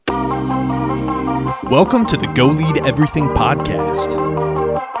Welcome to the Go Lead Everything podcast.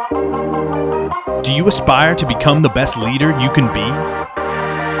 Do you aspire to become the best leader you can be?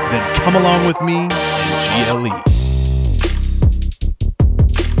 Then come along with me and GLE.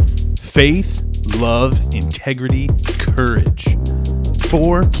 Faith, love, integrity, courage.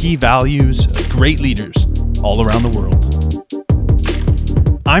 4 key values of great leaders all around the world.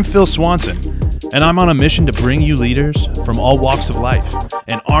 I'm Phil Swanson, and I'm on a mission to bring you leaders from all walks of life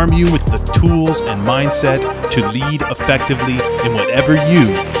and arm you with the tools and mindset to lead effectively in whatever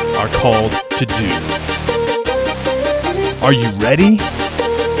you are called to do. Are you ready?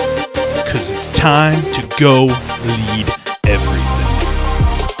 Because it's time to go lead everything.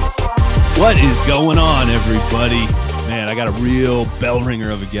 What is going on, everybody? Man, I got a real bell ringer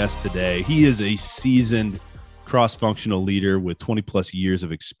of a guest today. He is a seasoned cross-functional leader with 20 plus years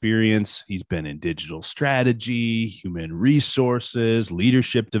of experience. He's been in digital strategy, human resources,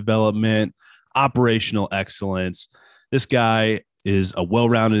 leadership development, operational excellence. This guy is a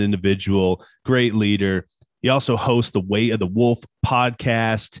well-rounded individual, great leader. He also hosts the Way of the Wolf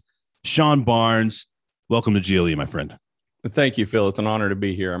podcast. Sean Barnes, welcome to GLE, my friend. Thank you, Phil. It's an honor to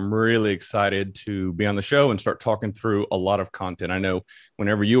be here. I'm really excited to be on the show and start talking through a lot of content. I know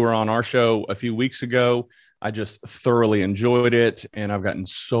whenever you were on our show a few weeks ago, I just thoroughly enjoyed it, and I've gotten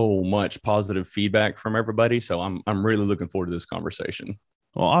so much positive feedback from everybody. So I'm really looking forward to this conversation.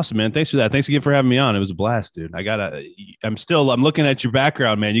 Well, awesome, man. Thanks for that. Thanks again for having me on. It was a blast, dude. I'm looking at your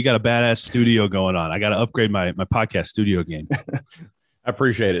background, man. You got a badass studio going on. I got to upgrade my podcast studio game. I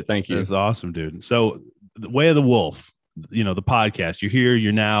appreciate it. Thank you. That's awesome, dude. So the Way of the Wolf, the podcast, you're here,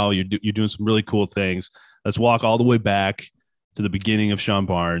 you're doing some really cool things. Let's walk all the way back to the beginning of Sean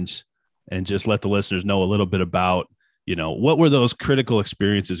Barnes and just let the listeners know a little bit about, what were those critical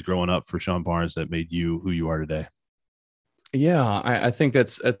experiences growing up for Sean Barnes that made you who you are today? Yeah, I think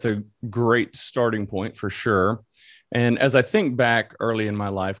that's a great starting point for sure. And as I think back early in my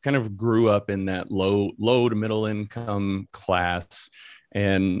life, kind of grew up in that low to middle income class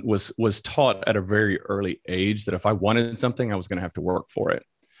and was taught at a very early age that if I wanted something, I was going to have to work for it.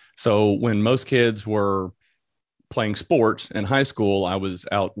 So when most kids were playing sports in high school, I was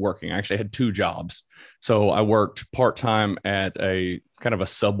out working. I actually had 2 jobs. So I worked part-time at a kind of a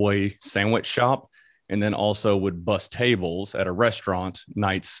Subway sandwich shop, and then also would bus tables at a restaurant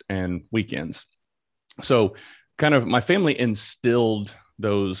nights and weekends. So kind of my family instilled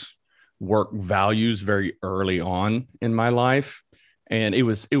those work values very early on in my life. And it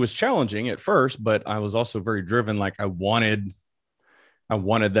was challenging at first, but I was also very driven. Like I wanted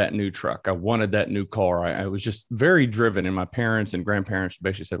that new truck. I wanted that new car. I was just very driven. And my parents and grandparents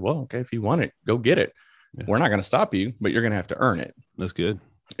basically said, well, okay, if you want it, go get it. Yeah. We're not going to stop you, but you're going to have to earn it. That's good.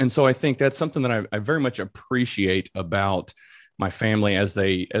 And so I think that's something that I very much appreciate about my family as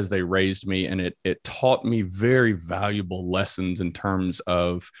they raised me. And it taught me very valuable lessons in terms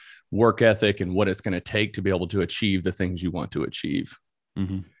of work ethic and what it's going to take to be able to achieve the things you want to achieve.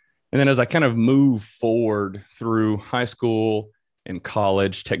 Mm-hmm. And then as I kind of move forward through high school and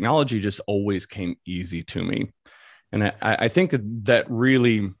college, technology just always came easy to me. And I think that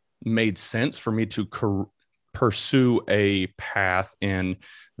really made sense for me to pursue a path in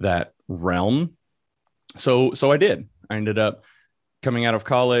that realm. So I did. I ended up coming out of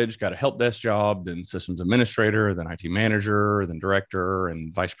college, got a help desk job, then systems administrator, then IT manager, then director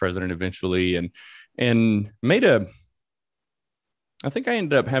and vice president eventually, and I think I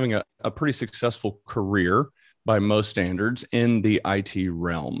ended up having a pretty successful career by most standards in the IT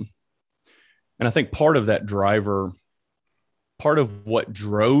realm. And I think part of what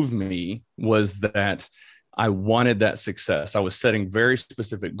drove me was that I wanted that success. I was setting very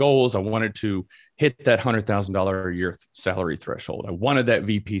specific goals. I wanted to hit that $100,000 a year salary threshold. I wanted that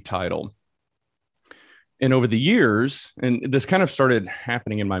VP title. And over the years, and this kind of started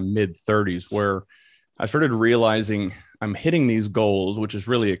happening in my mid-30s, where I started realizing I'm hitting these goals, which is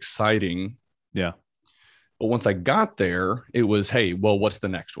really exciting. Yeah. But once I got there, it was, hey, well, what's the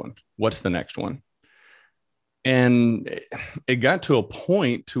next one? What's the next one? And it got to a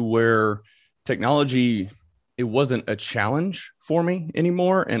point to where technology, it wasn't a challenge for me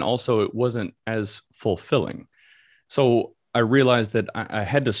anymore. And also it wasn't as fulfilling. So I realized that I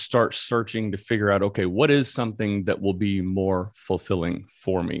had to start searching to figure out, okay, what is something that will be more fulfilling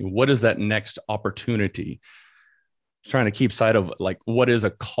for me? What is that next opportunity? Trying to keep sight of like, what is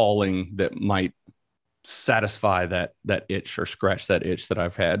a calling that might satisfy that itch or scratch that itch that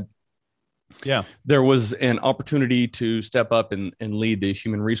I've had. Yeah. There was an opportunity to step up and lead the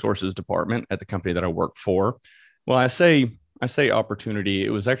human resources department at the company that I work for. Well, I say opportunity. It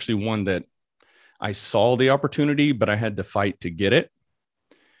was actually one that I saw the opportunity, but I had to fight to get it.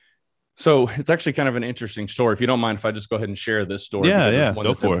 So it's actually kind of an interesting story. If you don't mind, if I just go ahead and share this story, because it's one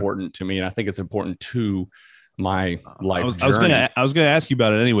that's important to me, and I think it's important to my life journey. I was gonna ask you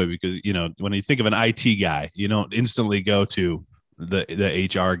about it anyway, because when you think of an IT guy, you don't instantly go to the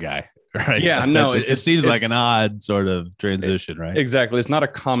HR guy, right? Yeah, it just seems like an odd sort of transition, right? Exactly. It's not a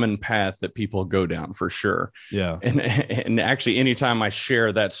common path that people go down, for sure. Yeah. And actually, anytime I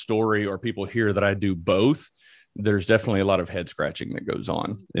share that story or people hear that I do both, there's definitely a lot of head scratching that goes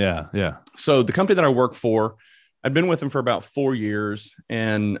on. Yeah. Yeah. So the company that I work for, I'd been with them for about 4 years.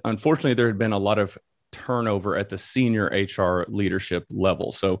 And unfortunately, there had been a lot of turnover at the senior HR leadership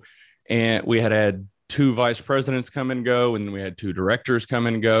level. So, and we had 2 vice presidents come and go, and we had 2 directors come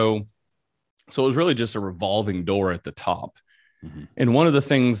and go. So it was really just a revolving door at the top. Mm-hmm. And one of the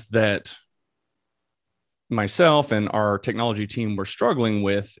things that myself and our technology team were struggling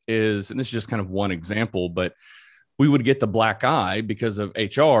with is, and this is just kind of one example, but we would get the black eye because of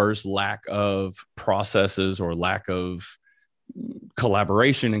HR's lack of processes or lack of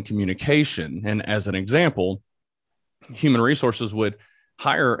collaboration and communication. And as an example, human resources would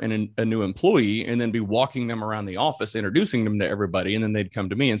hire a new employee and then be walking them around the office, introducing them to everybody. And then they'd come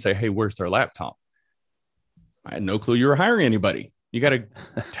to me and say, "Hey, where's their laptop?" I had no clue you were hiring anybody. You got to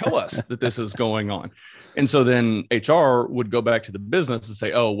tell us that this is going on. And so then HR would go back to the business and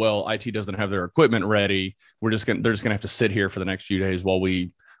say, "Oh, well, IT doesn't have their equipment ready. They're just going to have to sit here for the next few days while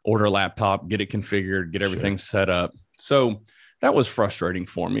we order a laptop, get it configured, get everything set up." So that was frustrating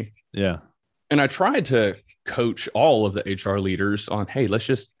for me. Yeah. And I tried to coach all of the HR leaders on, "Hey, let's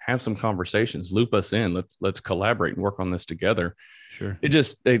just have some conversations, loop us in. Let's collaborate and work on this together." Sure.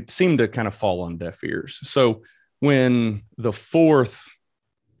 It seemed to kind of fall on deaf ears. So when the 4th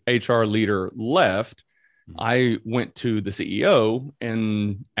HR leader left, I went to the CEO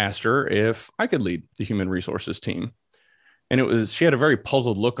and asked her if I could lead the human resources team. And she had a very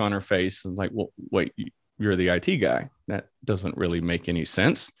puzzled look on her face and like, "Well, wait, you're the IT guy. That doesn't really make any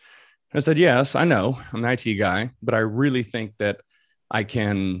sense." I said, "Yes, I know I'm the IT guy, but I really think that I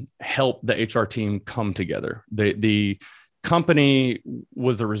can help the HR team come together. The company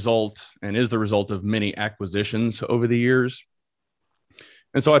was the result and is the result of many acquisitions over the years."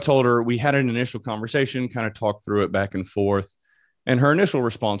 And so I told her, we had an initial conversation, kind of talked through it back and forth. And her initial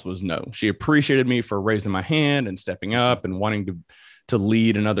response was no. She appreciated me for raising my hand and stepping up and wanting to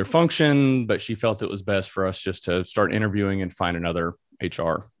lead another function, but she felt it was best for us just to start interviewing and find another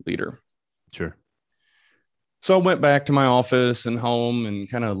HR leader. Sure. So I went back to my office and home and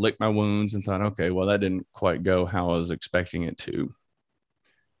kind of licked my wounds and thought, okay, well, that didn't quite go how I was expecting it to.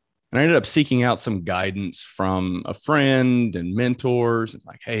 And I ended up seeking out some guidance from a friend and mentors and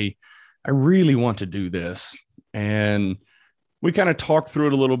like, "Hey, I really want to do this." And we kind of talked through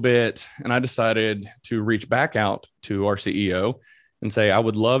it a little bit. And I decided to reach back out to our CEO and say, "I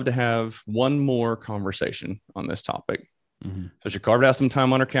would love to have one more conversation on this topic." Mm-hmm. So she carved out some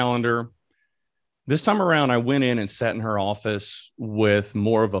time on her calendar. This time around, I went in and sat in her office with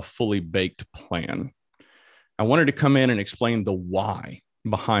more of a fully baked plan. I wanted to come in and explain the why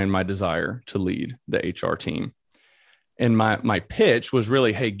behind my desire to lead the HR team. And my pitch was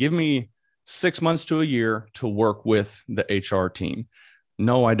really, "Hey, give me 6 months to a year to work with the HR team.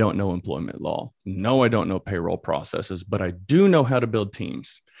 No, I don't know employment law. No, I don't know payroll processes, but I do know how to build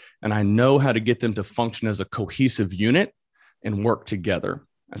teams. And I know how to get them to function as a cohesive unit and work together."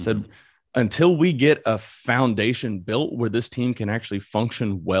 I said, until we get a foundation built where this team can actually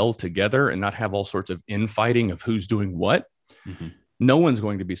function well together and not have all sorts of infighting of who's doing what, no one's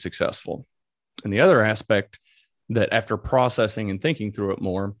going to be successful. And the other aspect that after processing and thinking through it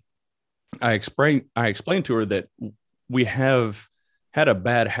more, I explained to her that we have had a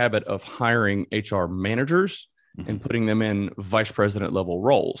bad habit of hiring HR managers and putting them in vice president level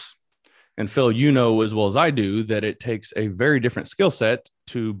roles. And Phil, you know as well as I do that it takes a very different skill set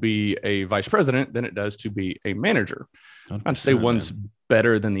to be a vice president than it does to be a manager. Not to say one's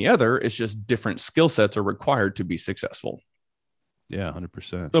better than the other. It's just different skill sets are required to be successful. Yeah,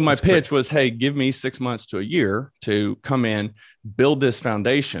 100%. So my pitch was, "Hey, give me 6 months to a year to come in, build this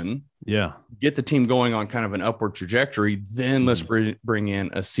foundation, get the team going on kind of an upward trajectory. Then let's bring in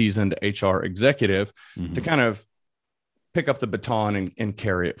a seasoned HR executive to kind of pick up the baton and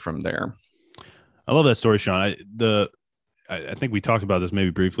carry it from there." I love that story, Sean. I think we talked about this maybe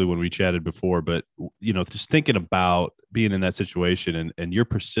briefly when we chatted before, but just thinking about being in that situation and your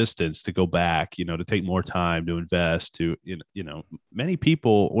persistence to go back, to take more time, to invest, to, many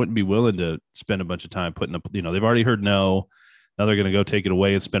people wouldn't be willing to spend a bunch of time putting up, they've already heard no, now they're going to go take it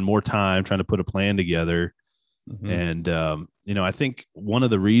away and spend more time trying to put a plan together. And, I think one of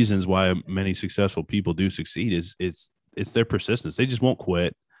the reasons why many successful people do succeed is it's their persistence. They just won't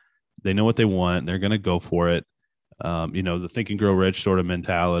quit. They know what they want. They're going to go for it. The Think and Grow Rich sort of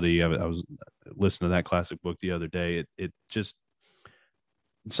mentality. I was listening to that classic book the other day. It just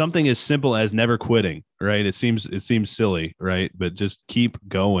something as simple as never quitting, right? It seems silly, right? But just keep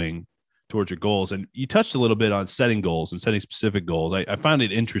going towards your goals. And you touched a little bit on setting goals and setting specific goals. I found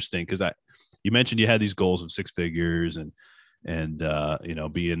it interesting because you mentioned you had these goals of 6 figures and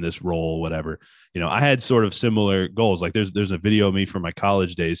be in this role, whatever. I had sort of similar goals. Like there's a video of me from my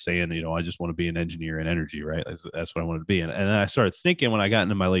college days saying, I just want to be an engineer in energy, right? That's what I wanted to be. And then I started thinking when I got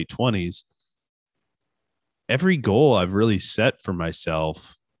into my late 20s, every goal I've really set for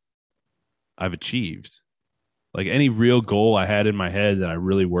myself, I've achieved. Like any real goal I had in my head that I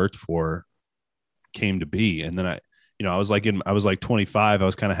really worked for came to be. And then I was like 25. I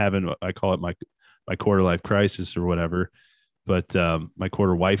was kind of having, I call it my quarter life crisis or whatever, but my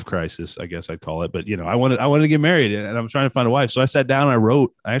quarter wife crisis, I guess I'd call it. But I wanted to get married and I'm trying to find a wife. So I sat down and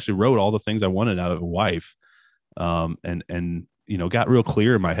I actually wrote all the things I wanted out of a wife. Got real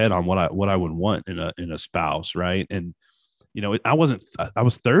clear in my head on what I would want in a spouse. Right. And, I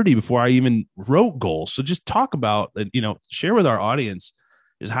was 30 before I even wrote goals. So just talk about, share with our audience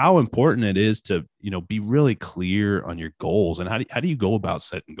is how important it is to, be really clear on your goals and how do you go about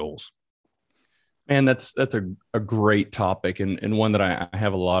setting goals? And that's a great topic and one that I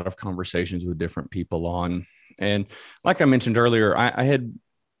have a lot of conversations with different people on. And like I mentioned earlier, I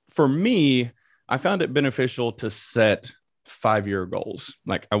found it beneficial to set 5-year goals.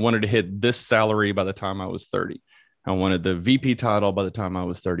 Like I wanted to hit this salary by the time I was 30. I wanted the VP title by the time I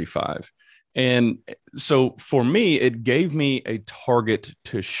was 35. And so for me, it gave me a target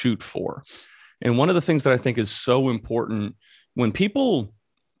to shoot for. And one of the things that I think is so important when people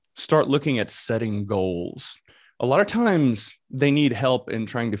start looking at setting goals, a lot of times they need help in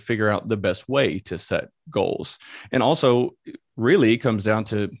trying to figure out the best way to set goals. And also really it comes down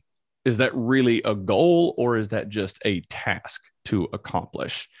to, is that really a goal or is that just a task to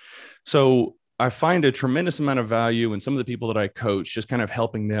accomplish? So I find a tremendous amount of value in some of the people that I coach, just kind of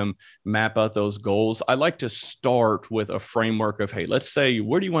helping them map out those goals. I like to start with a framework of, hey, let's say,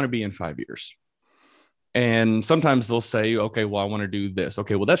 where do you want to be in 5 years? And sometimes they'll say, okay, well, I want to do this.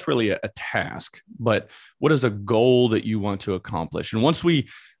 Okay, well, that's really a task, but what is a goal that you want to accomplish? And once we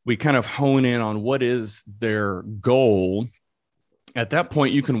kind of hone in on what is their goal, at that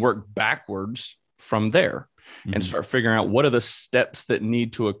point, you can work backwards from there and start figuring out what are the steps that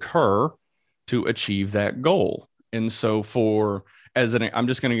need to occur to achieve that goal. And so I'm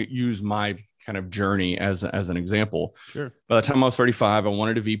just going to use my kind of journey as an example. Sure. By the time I was 35, I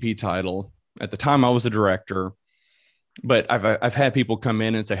wanted a VP title. At the time I was a director, but I've had people come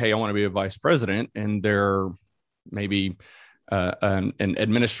in and say, hey, I want to be a vice president. And they're maybe an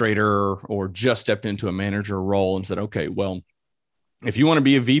administrator or just stepped into a manager role and said, okay, well, if you want to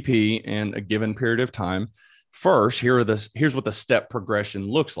be a VP in a given period of time, first, here's what the step progression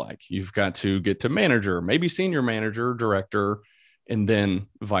looks like. You've got to get to manager, maybe senior manager, director, and then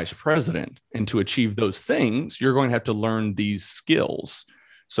vice president. And to achieve those things, you're going to have to learn these skills.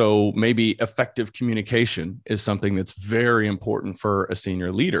 So maybe effective communication is something that's very important for a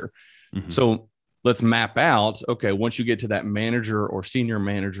senior leader. Mm-hmm. So let's map out, okay, once you get to that manager or senior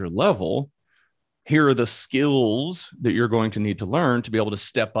manager level, here are the skills that you're going to need to learn to be able to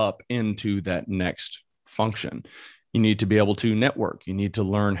step up into that next function. You need to be able to network. You need to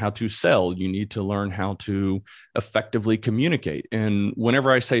learn how to sell. You need to learn how to effectively communicate. And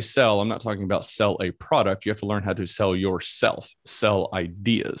whenever I say sell, I'm not talking about sell a product. You have to learn how to sell yourself, sell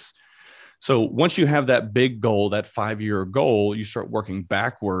ideas. So once you have that big goal, that 5-year goal, you start working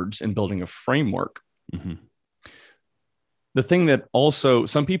backwards and building a framework. Mm-hmm. The thing that also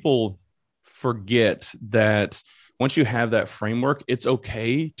some people forget that once you have that framework, it's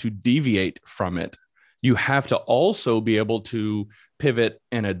okay to deviate from it. You have to also be able to pivot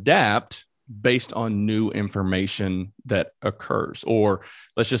and adapt based on new information that occurs. Or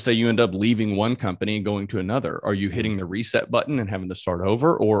let's just say you end up leaving one company and going to another. Are you hitting the reset button and having to start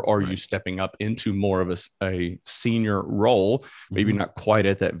over? Or are you stepping up into more of a senior role, maybe not quite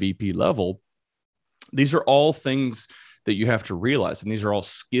at that VP level? These are all things that you have to realize. And these are all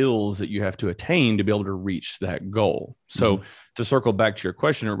skills that you have to attain to be able to reach that goal. So to circle back to your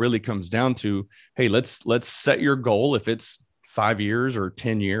question, it really comes down to, hey, let's set your goal. If it's 5 years or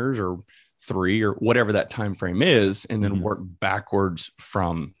 10 years or 3 or whatever that time frame is, and then work backwards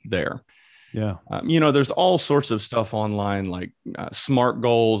from there. Yeah. There's all sorts of stuff online, like SMART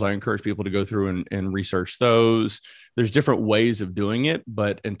goals. I encourage people to go through and research those. There's different ways of doing it,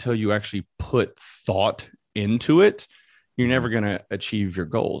 but until you actually put thought into it, you're never going to achieve your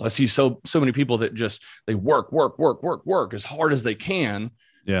goals. I see so many people that just, they work as hard as they can.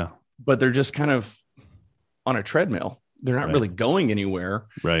 Yeah. but they're just kind of on a treadmill. They're not really going anywhere,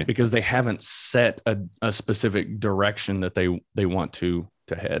 right? Because they haven't set a specific direction that they want to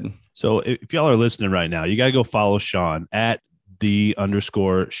head. So if y'all are listening right now, you got to go follow Sean at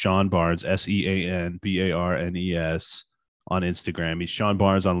 _Sean Barnes, SeanBarnes on Instagram. He's Sean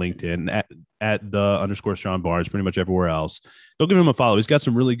Barnes on LinkedIn, at the _Sean Barnes, pretty much everywhere else. Go give him a follow. He's got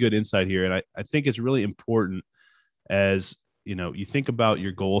some really good insight here. And I think it's really important as, you know, you think about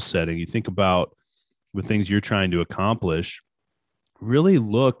your goal setting, you think about the things you're trying to accomplish, really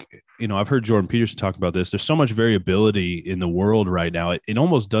look, you know, I've heard Jordan Peterson talk about this. There's so much variability in the world right now. It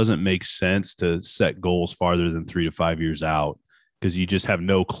almost doesn't make sense to set goals farther than 3 to 5 years out, because you just have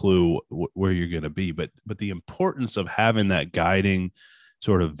no clue where you're going to be. But the importance of having that guiding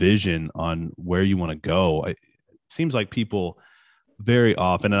sort of vision on where you want to go, it seems like people very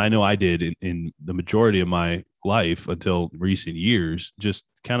often, and I know I did in the majority of my life until recent years, just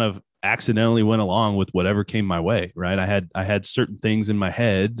kind of accidentally went along with whatever came my way. Right. I had certain things in my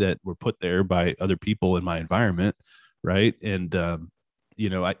head that were put there by other people in my environment. Right. And, you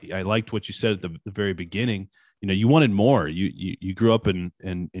know, I liked what you said at the very beginning. You know, you wanted more. You grew up and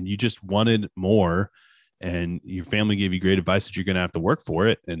you just wanted more, and your family gave you great advice that you're going to have to work for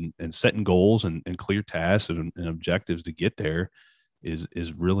it, and setting goals and clear tasks and objectives to get there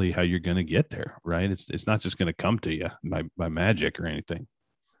is really how you're going to get there. Right. It's not just going to come to you by magic or anything.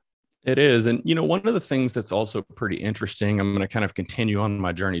 It is. And, you know, one of the things that's also pretty interesting, I'm going to kind of continue on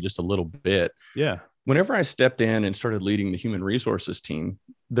my journey just a little bit. Yeah. Whenever I stepped in and started leading the human resources team,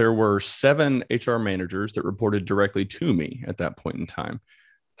 there were 7 HR managers that reported directly to me at that point in time,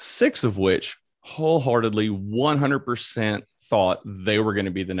 6 of which wholeheartedly 100% thought they were going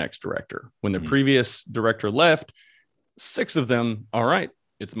to be the next director. When the previous director left, 6 of them, all right,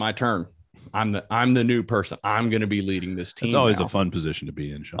 it's my turn. I'm the new person. I'm going to be leading this team. It's always now. a fun position to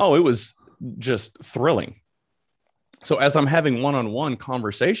be in, Sean. Oh, it was just thrilling. So as I'm having one-on-one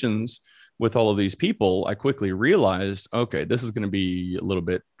conversations with all of these people, I quickly realized, okay, this is going to be a little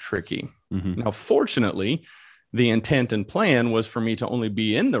bit tricky. Mm-hmm. Now, fortunately, the intent and plan was for me to only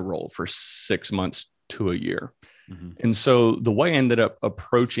be in the role for 6 months to a year. Mm-hmm. And so the way I ended up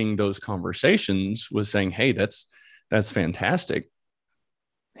approaching those conversations was saying, hey, that's fantastic.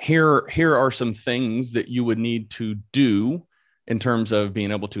 Here are some things that you would need to do in terms of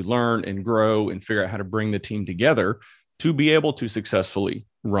being able to learn and grow and figure out how to bring the team together to be able to successfully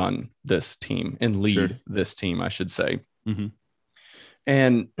run this team and lead this team, I should say. Mm-hmm.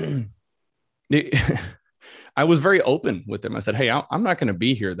 And I was very open with them. I said, hey, I'm not going to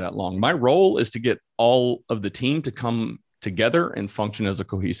be here that long. My role is to get all of the team to come together and function as a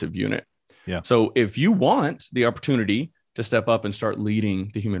cohesive unit. Yeah. So if you want the opportunity to step up and start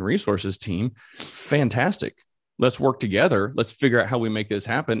leading the human resources team, fantastic. Let's work together. Let's figure out how we make this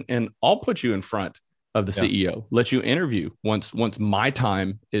happen. And I'll put you in front of the CEO, let you interview once my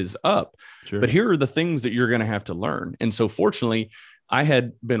time is up. Sure. But here are the things that you're going to have to learn. And so fortunately, I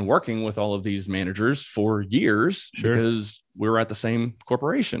had been working with all of these managers for years because we were at the same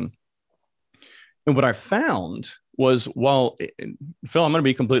corporation. And what I found was, Phil, I'm going to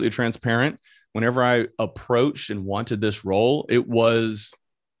be completely transparent. Whenever I approached and wanted this role, it was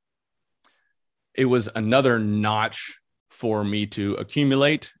another notch for me to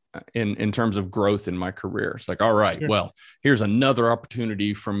accumulate in terms of growth in my career. It's like, all right, well, here's another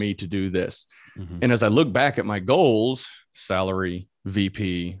opportunity for me to do this. Mm-hmm. And as I look back at my goals, salary,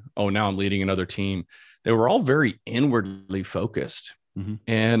 VP, now I'm leading another team, they were all very inwardly focused. Mm-hmm.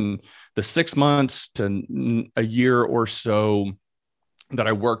 And the 6 months to a year or so that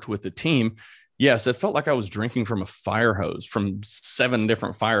I worked with the team, yes, it felt like I was drinking from a fire hose, from 7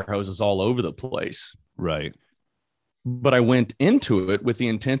 different fire hoses all over the place. Right. But I went into it with the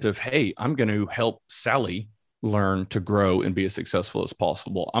intent of, hey, I'm going to help Sally learn to grow and be as successful as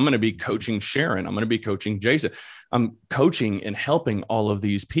possible. I'm going to be coaching Sharon. I'm going to be coaching Jason. I'm coaching and helping all of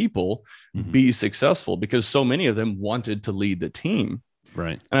these people be successful because so many of them wanted to lead the team.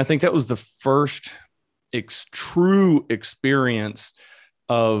 Right. And I think that was the first true experience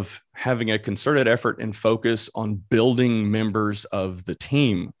of having a concerted effort and focus on building members of the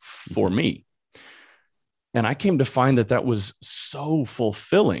team for me. And I came to find that was so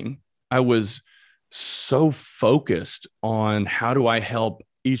fulfilling. I was so focused on how do I help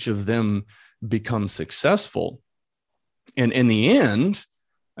each of them become successful. And in the end,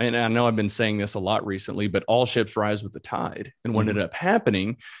 and I know I've been saying this a lot recently, but all ships rise with the tide. And what ended up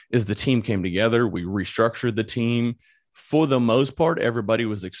happening is the team came together. We restructured the team. For the most part, everybody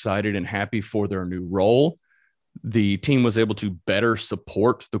was excited and happy for their new role. The team was able to better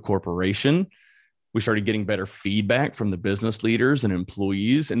support the corporation. We started getting better feedback from the business leaders and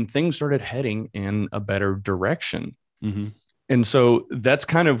employees, and things started heading in a better direction. Mm-hmm. And so that's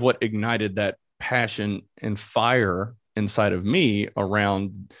kind of what ignited that passion and fire inside of me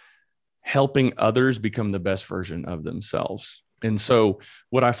around helping others become the best version of themselves. And so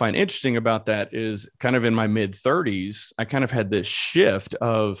what I find interesting about that is kind of in my mid 30s, I kind of had this shift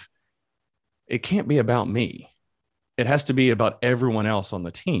of, it can't be about me. It has to be about everyone else on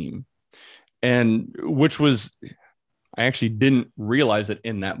the team. And which was, I actually didn't realize that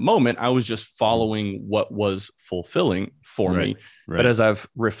in that moment. I was just following what was fulfilling for me. Right. But as I've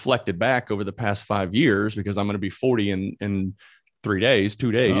reflected back over the past 5 years, because I'm going to be 40 in 2 days.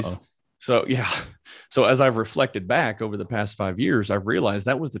 Uh-oh. So yeah. So as I've reflected back over the past 5 years, I've realized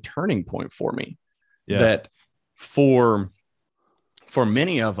that was the turning point for me. Yeah. That for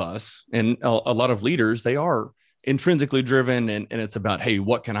many of us and a lot of leaders, they are intrinsically driven and it's about, hey,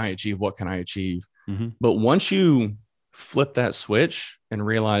 what can I achieve? What can I achieve? Mm-hmm. But once you flip that switch and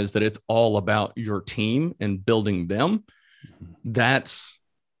realize that it's all about your team and building them, that's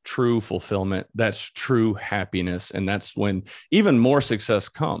true fulfillment. That's true happiness. And that's when even more success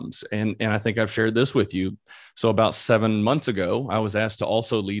comes. And I think I've shared this with you. So about 7 months ago, I was asked to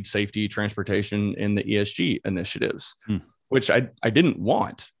also lead safety transportation in the ESG initiatives, which I didn't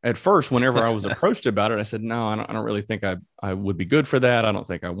want at first. Whenever I was approached about it, I said, no, I don't really think I would be good for that. I don't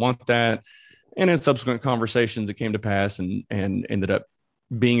think I want that. And in subsequent conversations, it came to pass and ended up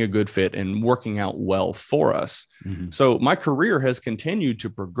being a good fit and working out well for us. Mm-hmm. So my career has continued to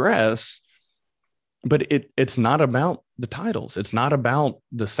progress, but it's not about the titles. It's not about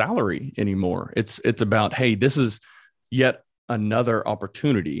the salary anymore. It's about, hey, this is yet another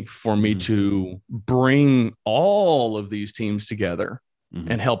opportunity for me to bring all of these teams together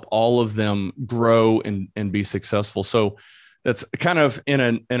and help all of them grow and be successful. So that's kind of in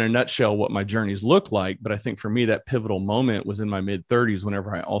a nutshell what my journeys look like. But I think for me, that pivotal moment was in my mid 30s,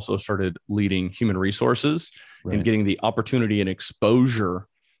 whenever I also started leading human resources and getting the opportunity and exposure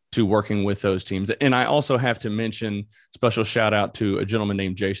to working with those teams. And I also have to mention special shout out to a gentleman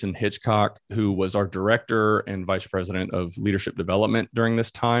named Jason Hitchcock, who was our director and vice president of leadership development during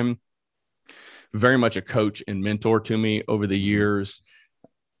this time. Very much a coach and mentor to me over the years.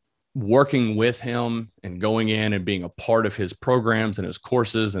 Working with him and going in and being a part of his programs and his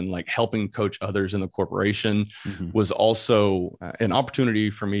courses and like helping coach others in the corporation was also an opportunity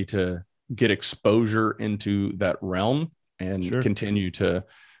for me to get exposure into that realm and continue to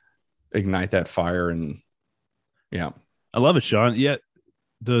ignite that fire. And yeah, I love it, Sean. Yet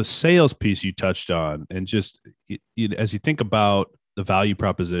the sales piece you touched on, and just as you think about the value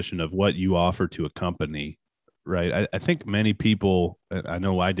proposition of what you offer to a company, right? I think many people, I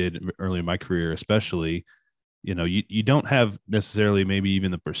know I did early in my career, especially, you don't have necessarily maybe even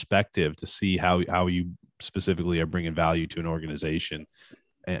the perspective to see how you specifically are bringing value to an organization.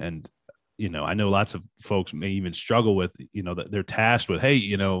 And, I know lots of folks may even struggle with, that they're tasked with,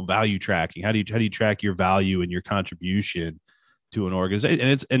 hey, value tracking. How do you track your value and your contribution to an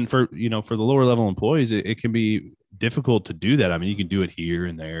organization? And for the lower level employees, it can be difficult to do that. I mean, you can do it here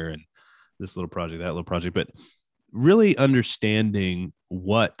and there and this little project, that little project, but really understanding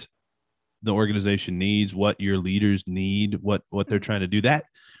what the organization needs, what your leaders need, what they're trying to do, that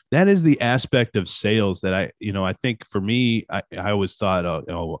is the aspect of sales that I think for me, I always thought,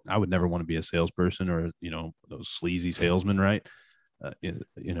 I would never want to be a salesperson or, those sleazy salesmen, right? A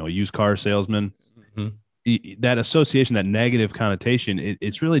used car salesman. That association, that negative connotation,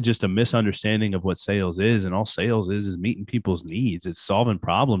 it's really just a misunderstanding of what sales is. And all sales is meeting people's needs. It's solving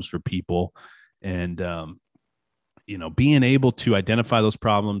problems for people. And, being able to identify those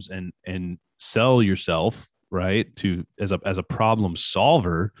problems and sell yourself, right, to as a problem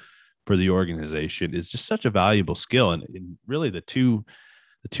solver for the organization is just such a valuable skill. And really the two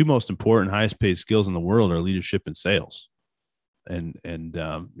most important, highest paid skills in the world are leadership and sales. And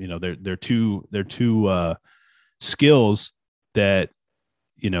they're two skills that,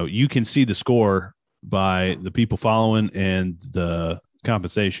 you can see the score by the people following and the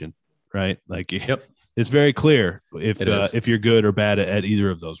compensation, right? Like, it's very clear if you're good or bad at either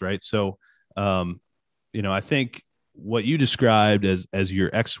of those. Right. So, I think what you described as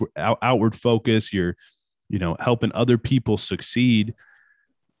your outward focus, your, helping other people succeed,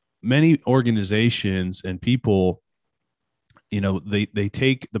 many organizations and people, they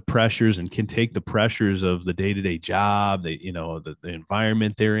take the pressures and can take the pressures of the day-to-day job, the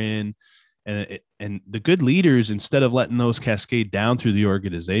environment they're in. And the good leaders, instead of letting those cascade down through the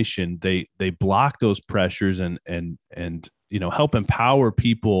organization, they block those pressures and help empower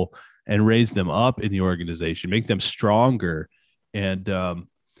people and raise them up in the organization, make them stronger. And,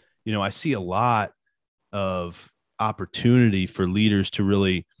 I see a lot of opportunity for leaders to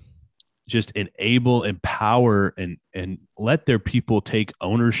really just enable, empower, and let their people take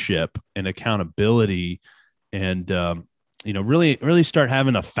ownership and accountability, and really start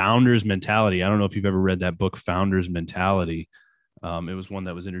having a founder's mentality. I don't know if you've ever read that book, Founder's Mentality. It was one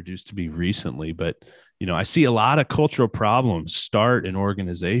that was introduced to me recently, but I see a lot of cultural problems start in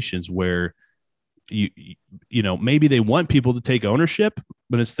organizations where maybe they want people to take ownership,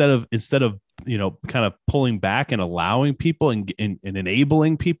 but instead of kind of pulling back and allowing people and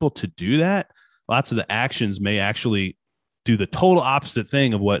enabling people to do that, lots of the actions may actually do the total opposite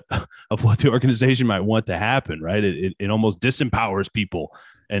thing of what the organization might want to happen, right? It almost disempowers people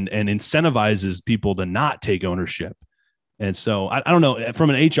and incentivizes people to not take ownership. And so I don't know, from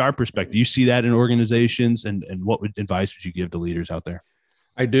an HR perspective, you see that in organizations, and what advice would you give to leaders out there?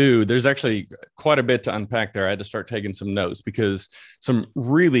 I do. There's actually quite a bit to unpack there. I had to start taking some notes because some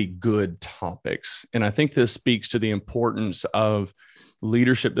really good topics. And I think this speaks to the importance of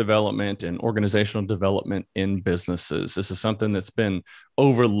leadership development and organizational development in businesses. This is something that's been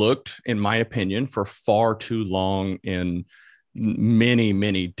overlooked, in my opinion, for far too long in many,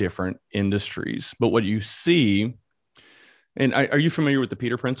 many different industries. But what you see, and are you familiar with the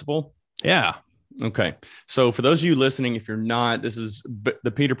Peter Principle? Yeah. Okay. So for those of you listening, if you're not,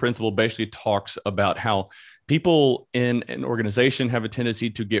 the Peter Principle basically talks about how people in an organization have a tendency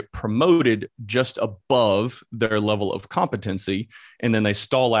to get promoted just above their level of competency, and then they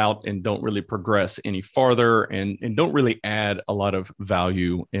stall out and don't really progress any farther and don't really add a lot of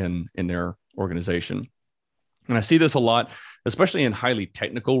value in their organization. And I see this a lot, especially in highly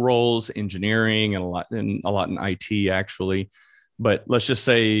technical roles, engineering, and a lot in IT actually. But let's just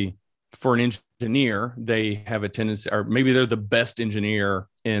say for an engineer, they have a tendency, or maybe they're the best engineer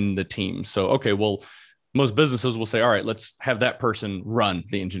in the team. So, okay, well, most businesses will say, all right, let's have that person run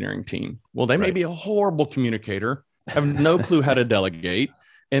the engineering team. Well, they may be a horrible communicator, have no clue how to delegate.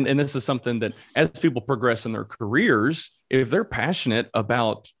 And this is something that as people progress in their careers, if they're passionate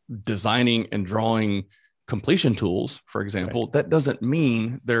about designing and drawing completion tools, for example, that doesn't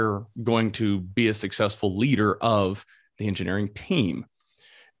mean they're going to be a successful leader of the engineering team.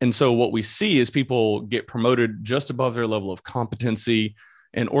 And so what we see is people get promoted just above their level of competency,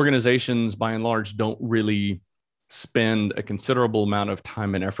 and organizations by and large don't really spend a considerable amount of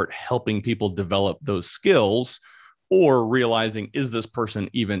time and effort helping people develop those skills or realizing, is this person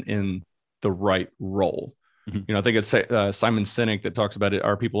even in the right role? Mm-hmm. I think it's Simon Sinek that talks about it.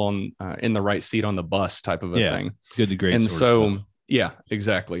 Are people in the right seat on the bus type of a thing? Good to great. And so, yeah,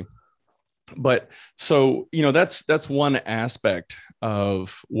 exactly. But so, that's one aspect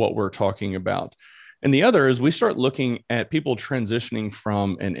of what we're talking about. And the other is we start looking at people transitioning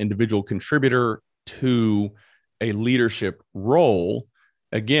from an individual contributor to a leadership role.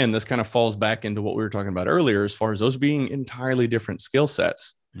 Again, this kind of falls back into what we were talking about earlier, as far as those being entirely different skill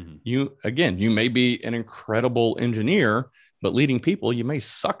sets. Mm-hmm. You may be an incredible engineer, but leading people you may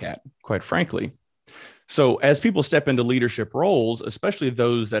suck at, quite frankly. So as people step into leadership roles, especially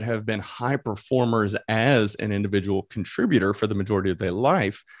those that have been high performers as an individual contributor for the majority of their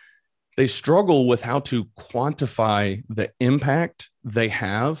life, they struggle with how to quantify the impact they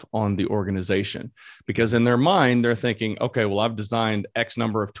have on the organization, because in their mind, they're thinking, okay, well, I've designed X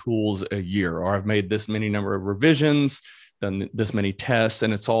number of tools a year, or I've made this many number of revisions, done this many tests,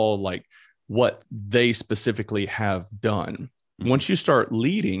 and it's all like what they specifically have done. Mm-hmm. Once you start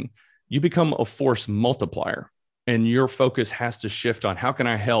leading, you become a force multiplier, and your focus has to shift on how can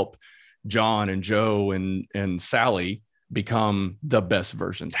I help John and Joe and Sally become the best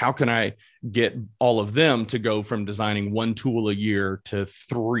versions? How can I get all of them to go from designing one tool a year to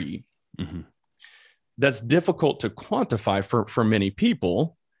 3? Mm-hmm. That's difficult to quantify for many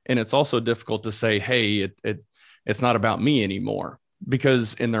people. And it's also difficult to say, hey, it's not about me anymore,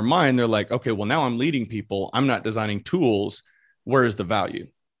 because in their mind, they're like, okay, well, now I'm leading people. I'm not designing tools. Where is the value?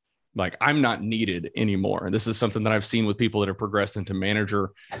 Like, I'm not needed anymore. And this is something that I've seen with people that have progressed into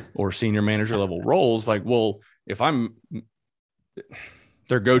manager or senior manager level roles. Like, well, if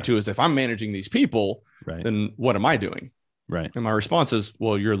their go-to is if I'm managing these people, then what am I doing? Right. And my response is,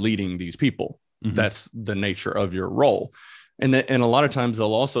 well, you're leading these people. Mm-hmm. That's the nature of your role. And a lot of times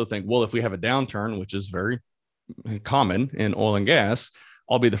they'll also think, well, if we have a downturn, which is very common in oil and gas,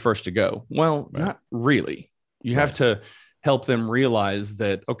 I'll be the first to go. Well, not really. You have to help them realize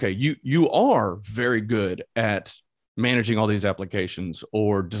that, okay, you are very good at managing all these applications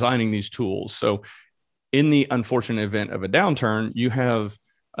or designing these tools. So in the unfortunate event of a downturn, you have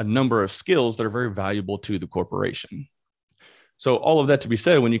a number of skills that are very valuable to the corporation. So all of that to be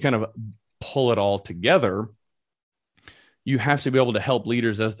said, when you kind of pull it all together, you have to be able to help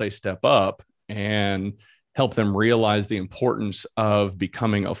leaders as they step up and help them realize the importance of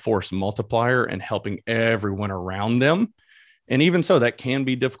becoming a force multiplier and helping everyone around them. And even so, that can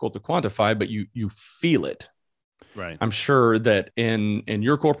be difficult to quantify, but you feel it. Right. I'm sure that in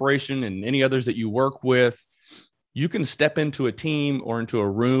your corporation and any others that you work with, you can step into a team or into a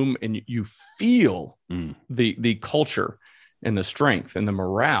room and you feel the culture and the strength and the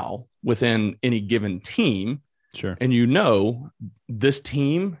morale within any given team. Sure. And this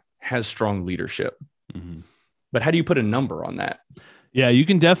team has strong leadership. Mm-hmm. But how do you put a number on that? Yeah, you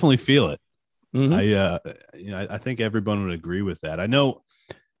can definitely feel it. Mm-hmm. I think everyone would agree with that. I know,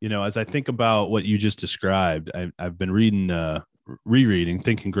 as I think about what you just described, I've been rereading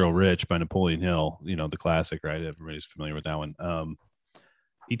Think and Grow Rich by Napoleon Hill, the classic, right? Everybody's familiar with that one.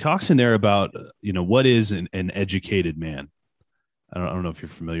 He talks in there about, what is an educated man. I don't know if you're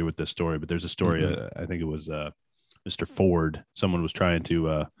familiar with this story, but there's a story. I think it was Mr. Ford. Someone was trying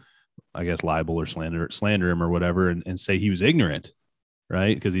to, I guess, libel or slander him or whatever, and say he was ignorant,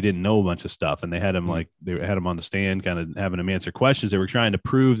 right? Because he didn't know a bunch of stuff, and they had him on the stand, kind of having him answer questions. They were trying to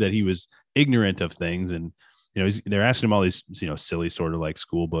prove that he was ignorant of things, and they're asking him all these silly sort of like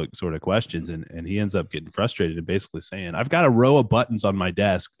school book sort of questions, and he ends up getting frustrated and basically saying, "I've got a row of buttons on my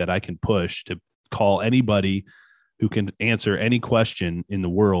desk that I can push to call anybody who can answer any question in the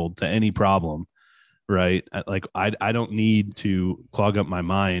world to any problem." Right. Like I don't need to clog up my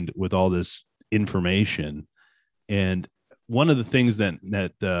mind with all this information. And one of the things that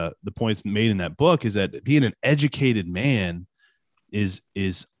the points made in that book is that being an educated man is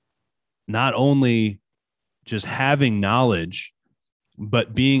not only just having knowledge,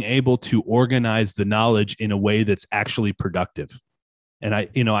 but being able to organize the knowledge in a way that's actually productive. And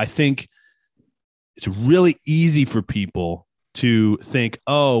I think it's really easy for people to think,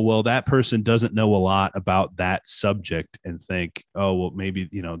 oh, well, that person doesn't know a lot about that subject, and think, oh, well, maybe,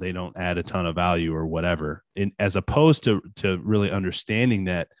 they don't add a ton of value or whatever. And as opposed to really understanding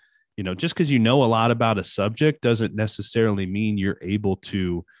that, just because you know a lot about a subject doesn't necessarily mean you're able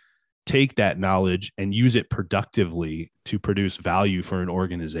to take that knowledge and use it productively to produce value for an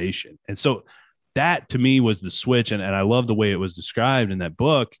organization. And so that to me was the switch. And I love the way it was described in that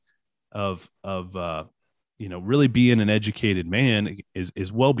book of really being an educated man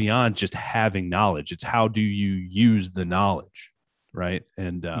is well beyond just having knowledge. It's how do you use the knowledge, right?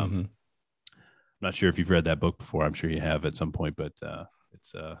 And I'm not sure if you've read that book before. I'm sure you have at some point, but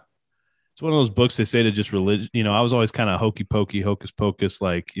it's one of those books they say to just religion. I was always kind of hokey pokey, hocus pocus,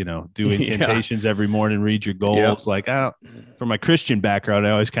 like, do incantations every morning, read your goals. Yep. Like, from my Christian background,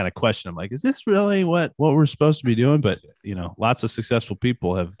 I always kind of question. I'm like, is this really what we're supposed to be doing? But, lots of successful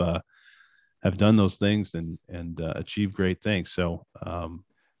people have done those things and achieved great things. So,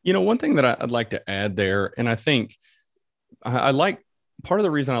 one thing that I'd like to add there, and I think I like part of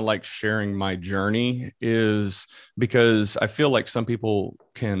the reason I like sharing my journey is because I feel like some people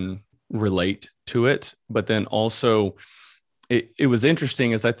can relate to it, but then also it was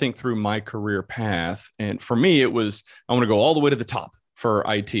interesting as I think through my career path. And for me, it was, I want to go all the way to the top for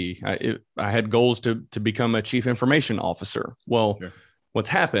IT. I had goals to become a chief information officer. Well, sure. What's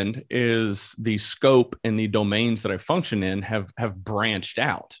happened is the scope and the domains that I function in have branched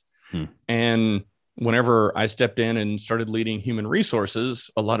out. And whenever I stepped in and started leading human resources,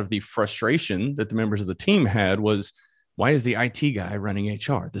 a lot of the frustration that the members of the team had was, why is the IT guy running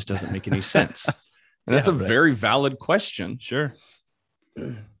HR? This doesn't make any sense. And that's a very valid question. Sure.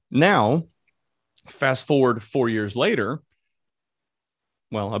 Now, fast forward 4 years later,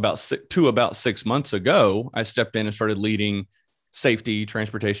 well, about 6 months ago, I stepped in and started leading safety,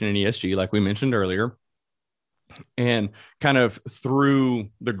 transportation, and ESG, like we mentioned earlier. And kind of through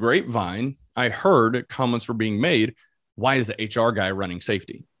the grapevine, I heard comments were being made. Why is the HR guy running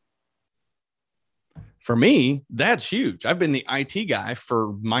safety? For me, that's huge. I've been the IT guy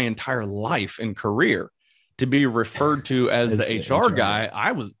for my entire life and career. To be referred to as the HR guy,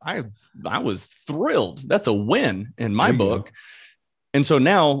 I was thrilled. That's a win in my book. And so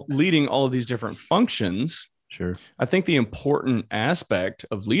now leading all of these different functions, sure. I think the important aspect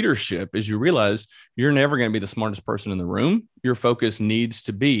of leadership is you realize you're never going to be the smartest person in the room. Your focus needs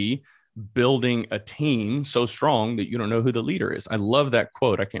to be building a team so strong that you don't know who the leader is. I love that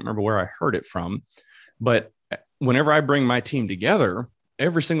quote. I can't remember where I heard it from, but whenever I bring my team together,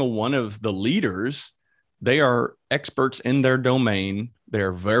 every single one of the leaders, they are experts in their domain. They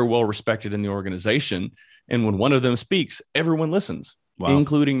are very well respected in the organization. And when one of them speaks, everyone listens,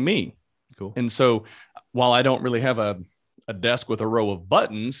 including me. Cool. And so while I don't really have a desk with a row of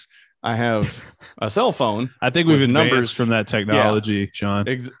buttons, I have a cell phone. I think we've advanced numbers from that technology, Sean.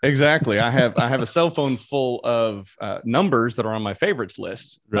 Exactly. I have a cell phone full of numbers that are on my favorites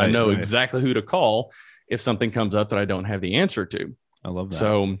list. Right, I know right. exactly who to call if something comes up that I don't have the answer to. I love that.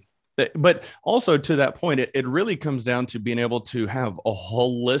 So, but also to that point, it really comes down to being able to have a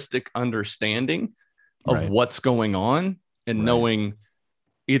holistic understanding of Right. what's going on and Right. knowing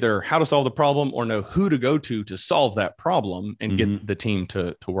either how to solve the problem or know who to go to solve that problem and get the team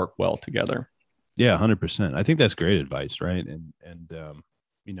to work well together. Yeah, 100%. I think that's great advice, right? And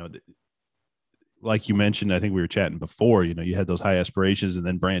like you mentioned, I think we were chatting before, you had those high aspirations and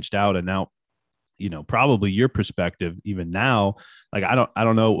then branched out, and now, probably your perspective even now, like, I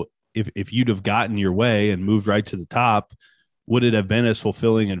don't know if you'd have gotten your way and moved right to the top, would it have been as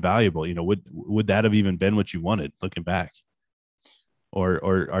fulfilling and valuable? Would that have even been what you wanted looking back? Or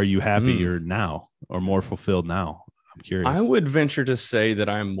are you happier now or more fulfilled now? I'm curious. I would venture to say that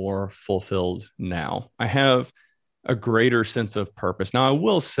I'm more fulfilled now. I have a greater sense of purpose. Now, I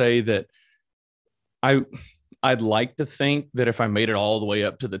will say that I'd like to think that if I made it all the way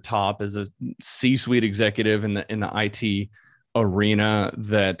up to the top as a C-suite executive in the IT arena,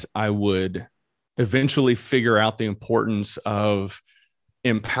 that I would eventually figure out the importance of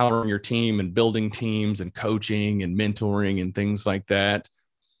empowering your team and building teams and coaching and mentoring and things like that.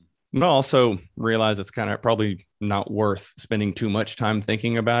 But I also realize it's kind of probably not worth spending too much time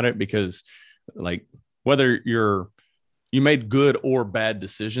thinking about it, because like whether you made good or bad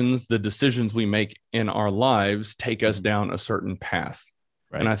decisions, the decisions we make in our lives take us down a certain path.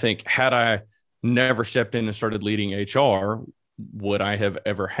 Right. And I think had I never stepped in and started leading HR, would I have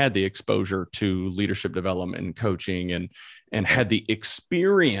ever had the exposure to leadership development and coaching and had the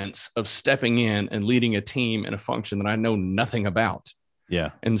experience of stepping in and leading a team in a function that I know nothing about?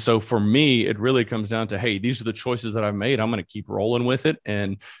 Yeah. And so for me, it really comes down to, hey, these are the choices that I've made. I'm going to keep rolling with it.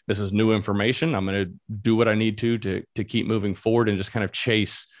 And this is new information. I'm going to do what I need to keep moving forward and just kind of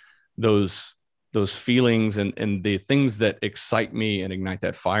chase those feelings and the things that excite me and ignite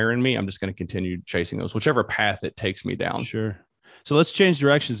that fire in me. I'm just going to continue chasing those, whichever path it takes me down. Sure. So let's change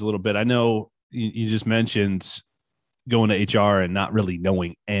directions a little bit. I know you just mentioned going to HR and not really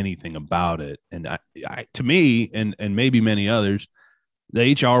knowing anything about it. And I to me, and maybe many others,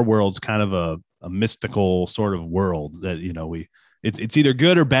 the HR world's kind of a mystical sort of world that, it's either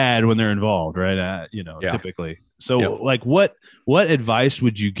good or bad when they're involved, right? Typically. So like what advice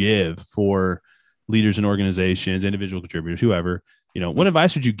would you give for leaders and organizations, individual contributors, whoever, what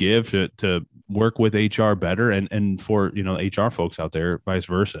advice would you give to work with HR better and for, HR folks out there, vice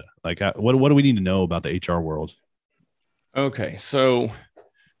versa? Like what do we need to know about the HR world? Okay. So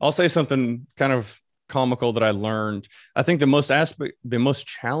I'll say something kind of comical that I learned. I think the most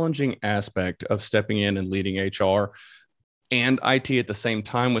challenging aspect of stepping in and leading HR and IT at the same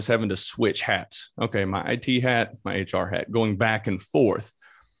time was having to switch hats. Okay, my IT hat, my HR hat, going back and forth.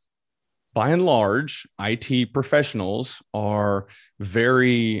 By and large, IT professionals are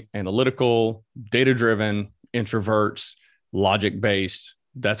very analytical, data-driven, introverts, logic-based.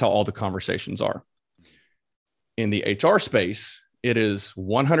 That's how all the conversations are. In the HR space, it is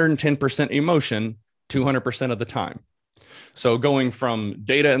 110% emotion, 200% of the time. So going from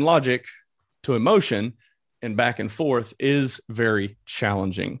data and logic to emotion and back and forth is very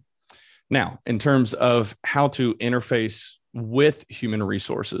challenging. Now, in terms of how to interface with human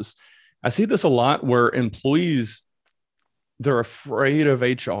resources, I see this a lot where employees, they're afraid of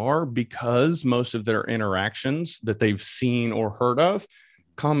HR because most of their interactions that they've seen or heard of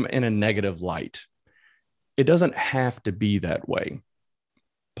come in a negative light. It doesn't have to be that way.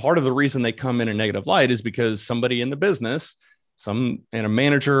 Part of the reason they come in a negative light is because somebody in the business, and a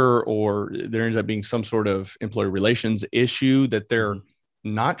manager, or there ends up being some sort of employee relations issue that they're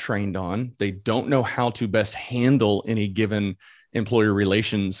not trained on. They don't know how to best handle any given employee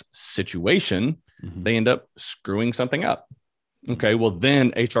relations situation. They end up screwing something up. Okay, well,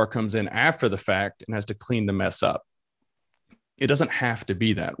 then HR comes in after the fact and has to clean the mess up. It doesn't have to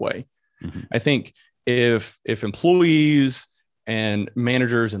be that way. I think if employees and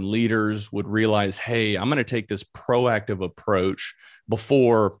managers and leaders would realize, hey, I'm going to take this proactive approach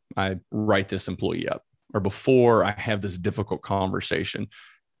before I write this employee up or before I have this difficult conversation,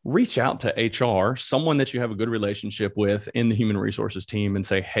 reach out to HR, someone that you have a good relationship with in the human resources team, and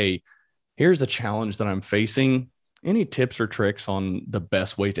say, hey, here's the challenge that I'm facing. Any tips or tricks on the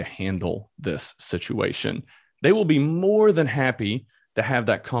best way to handle this situation? They will be more than happy to have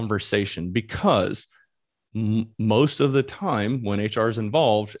that conversation, because most of the time when HR is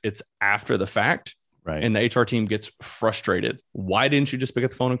involved, it's after the fact Right. And the HR team gets frustrated. Why didn't you just pick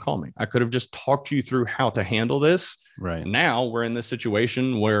up the phone and call me? I could have just talked you through how to handle this. Right. And now we're in this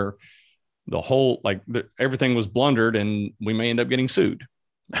situation where everything was blundered and we may end up getting sued.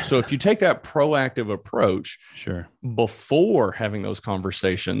 So if you take that proactive approach sure, before having those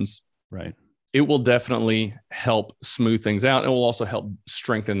conversations, right, it will definitely help smooth things out. It will also help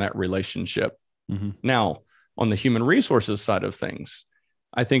strengthen that relationship. Mm-hmm. Now, on the human resources side of things,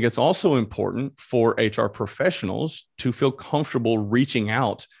 I think it's also important for HR professionals to feel comfortable reaching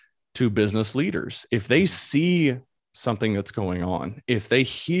out to business leaders. If they see something that's going on, if they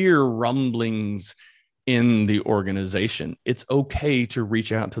hear rumblings in the organization, it's okay to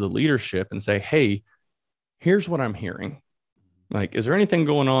reach out to the leadership and say, hey, here's what I'm hearing. Like, is there anything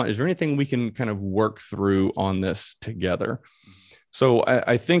going on? Is there anything we can kind of work through on this together? So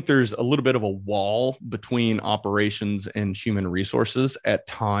I think there's a little bit of a wall between operations and human resources at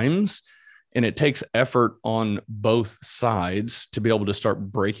times, and it takes effort on both sides to be able to start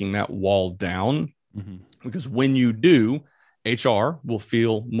breaking that wall down. Mm-hmm. Because when you do, HR will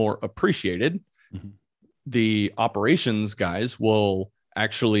feel more appreciated. Mm-hmm. The operations guys will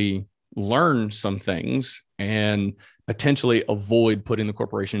actually learn some things and potentially avoid putting the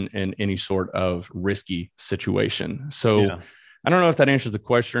corporation in any sort of risky situation. So I don't know if that answers the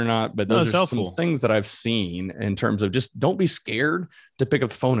question or not, but those are some things that I've seen in terms of just don't be scared to pick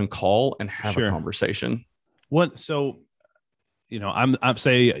up the phone and call and have a conversation. So, I'm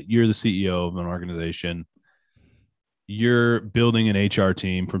say you're the CEO of an organization. You're building an HR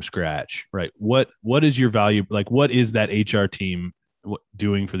team from scratch, right? What is your value? Like, what is that HR team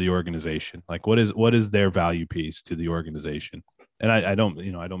doing for the organization? Like, what is their value piece to the organization? And I don't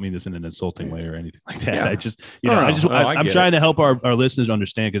mean this in an insulting way or anything like that. Yeah. I'm trying to help our listeners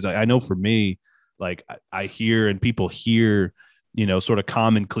understand, because I know for me, like I hear and people hear, sort of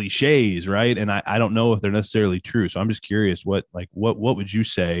common cliches, right? And I don't know if they're necessarily true. So I'm just curious, what would you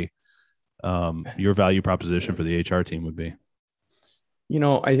say your value proposition for the HR team would be?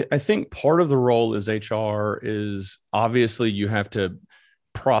 I think part of the role as HR is obviously you have to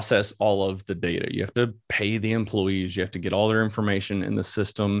process all of the data. You have to pay the employees. You have to get all their information in the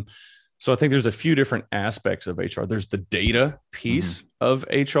system. So I think there's a few different aspects of HR. There's the data piece of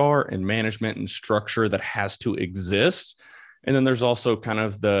HR and management and structure that has to exist. And then there's also kind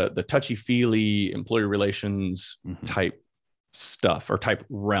of the touchy-feely employee relations type stuff or type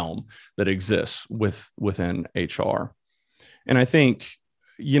realm that exists within HR. And I think,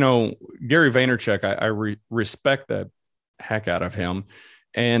 Gary Vaynerchuk, I respect the heck out of him.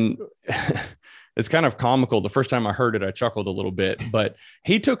 And it's kind of comical. The first time I heard it, I chuckled a little bit, but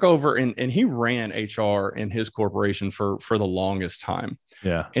he took over and he ran HR in his corporation for the longest time.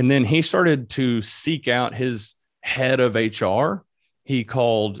 Yeah. And then he started to seek out his head of HR. He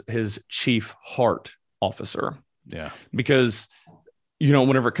called his chief heart officer. Yeah. Because,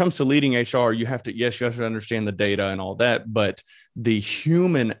 whenever it comes to leading HR, you have to understand the data and all that, but the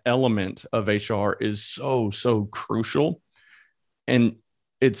human element of HR is so, so crucial. And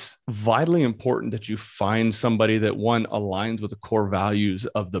it's vitally important that you find somebody that, one, aligns with the core values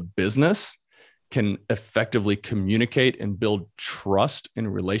of the business, can effectively communicate and build trust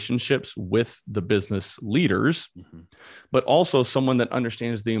and relationships with the business leaders, but also someone that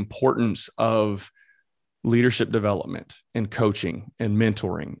understands the importance of leadership development and coaching and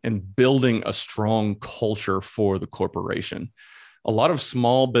mentoring and building a strong culture for the corporation. A lot of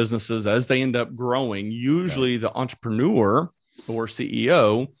small businesses, as they end up growing, usually the entrepreneur or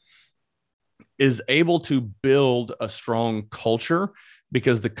CEO is able to build a strong culture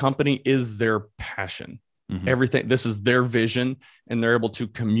because the company is their passion. Everything, this is their vision, and they're able to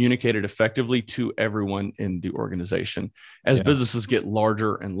communicate it effectively to everyone in the organization. As businesses get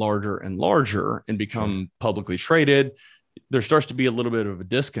larger and larger and larger and become publicly traded, there starts to be a little bit of a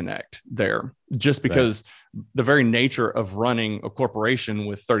disconnect there, just because the very nature of running a corporation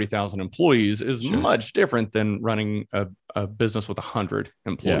with 30,000 employees is much different than running a business with 100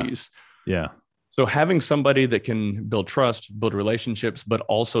 employees. Yeah. So having somebody that can build trust, build relationships, but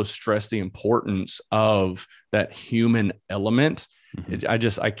also stress the importance of that human element,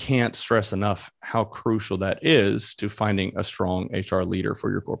 I can't stress enough how crucial that is to finding a strong HR leader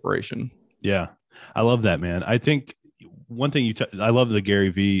for your corporation. Yeah, I love that, man. I think one thing I love the Gary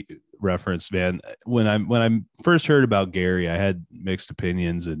V reference, man. When I first heard about Gary, I had mixed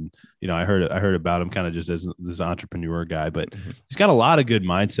opinions, and I heard about him kind of just as this entrepreneur guy, but he's got a lot of good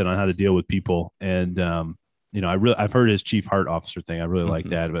mindset on how to deal with people. And I've heard his chief heart officer thing. I really like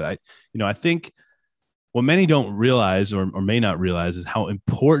that. But I think what many don't realize or may not realize is how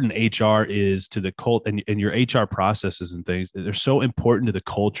important HR is to the cult and your HR processes and things. They're so important to the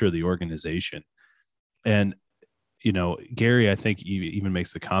culture of the organization. And, Gary, I think he even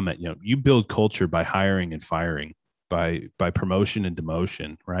makes the comment, you build culture by hiring and firing, by promotion and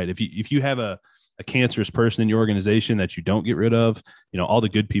demotion, right? If you have a cancerous person in your organization that you don't get rid of, all the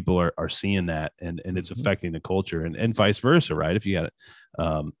good people are seeing that, and it's affecting the culture, and vice versa, right? If you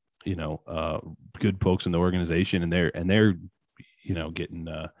got good folks in the organization and they're getting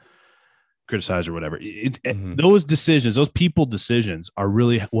criticized or whatever, those decisions, those people decisions are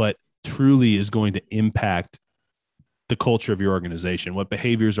really what truly is going to impact the culture of your organization. What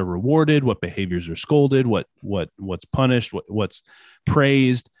behaviors are rewarded, what behaviors are scolded, what's punished, what's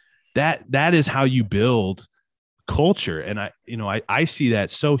praised. That is how you build culture. And I see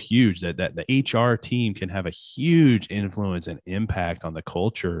that so huge that the HR team can have a huge influence and impact on the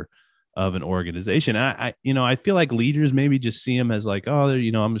culture of an organization. And I feel like leaders maybe just see them as like, oh,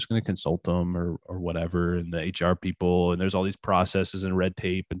 I'm just going to consult them or whatever. And the HR people, and there's all these processes and red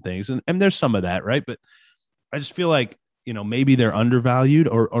tape and things. And there's some of that, right? But I just feel like, maybe they're undervalued,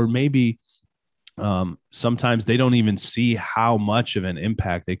 or maybe sometimes they don't even see how much of an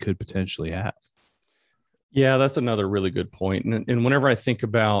impact they could potentially have. Yeah, that's another really good point. And whenever I think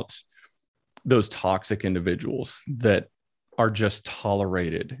about those toxic individuals that are just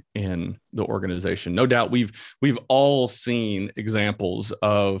tolerated in the organization, no doubt we've all seen examples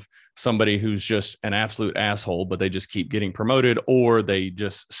of somebody who's just an absolute asshole, but they just keep getting promoted, or they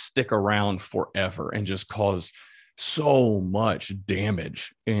just stick around forever and just cause so much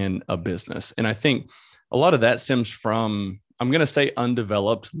damage in a business. And I think a lot of that stems from, I'm going to say,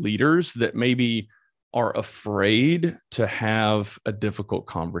 undeveloped leaders that maybe are afraid to have a difficult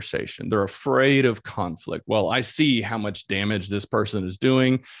conversation. They're afraid of conflict. Well, I see how much damage this person is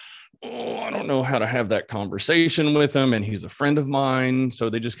doing. Oh, I don't know how to have that conversation with him, and he's a friend of mine. So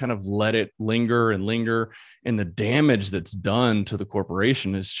they just kind of let it linger and linger. And the damage that's done to the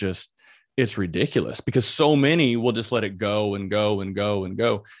corporation is just, it's ridiculous, because so many will just let it go and go and go and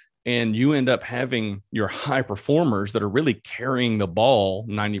go. And you end up having your high performers that are really carrying the ball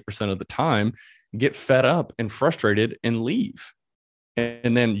 90% of the time get fed up and frustrated and leave.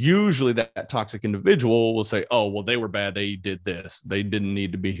 And then usually that toxic individual will say, oh, well, they were bad. They did this. They didn't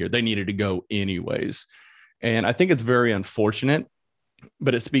need to be here. They needed to go anyways. And I think it's very unfortunate,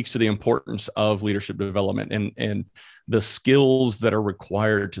 but it speaks to the importance of leadership development and the skills that are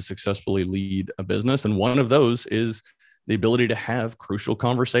required to successfully lead a business. And one of those is the ability to have crucial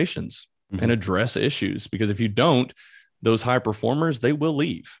conversations and address issues, because if you don't, those high performers, they will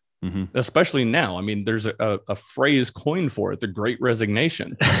leave. Especially now. I mean, there's a phrase coined for it, the Great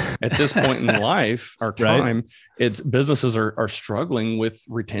Resignation. At this point in life, our time, right, it's businesses are struggling with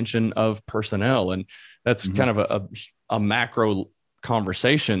retention of personnel. And that's kind of a macro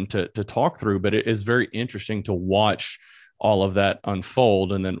conversation to talk through, but it is very interesting to watch all of that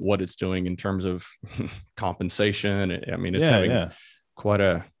unfold, and then what it's doing in terms of compensation. I mean, it's having quite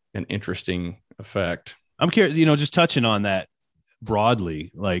an interesting effect. I'm curious, just touching on that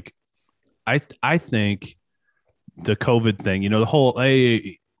broadly, like I think the COVID thing, the whole,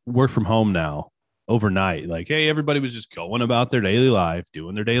 hey, work from home now overnight, like, hey, everybody was just going about their daily life,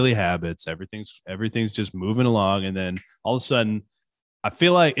 doing their daily habits, everything's just moving along, and then all of a sudden I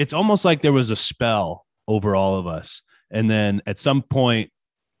feel like it's almost like there was a spell over all of us, and then at some point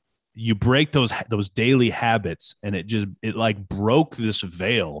you break those daily habits, and it like broke this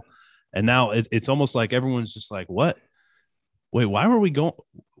veil, and now it's almost like everyone's just like, what? Wait, why were we going?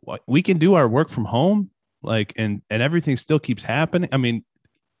 We can do our work from home, like, and everything still keeps happening. I mean,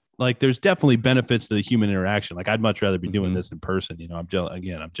 like, there's definitely benefits to the human interaction. Like, I'd much rather be doing this in person. I'm jealous.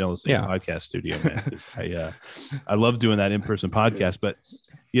 Again, I'm jealous of the podcast studio, man. I love doing that in-person podcast, but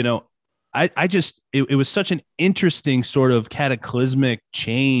I just, it was such an interesting sort of cataclysmic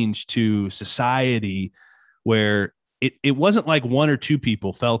change to society, where it wasn't like one or two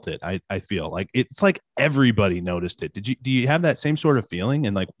people felt it. I feel like it's like everybody noticed it. Do you have that same sort of feeling?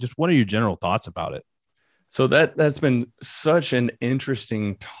 And like, just what are your general thoughts about it? So that's been such an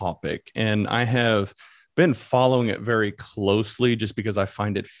interesting topic, and I have been following it very closely just because I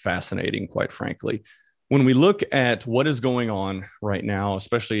find it fascinating, quite frankly. When we look at what is going on right now,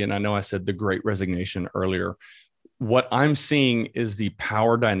 especially, and I know I said the Great Resignation earlier, what I'm seeing is the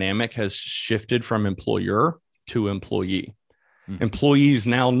power dynamic has shifted from employer to employee. Employees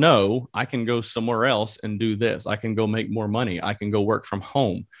now know, I can go somewhere else and do this. I can go make more money. I can go work from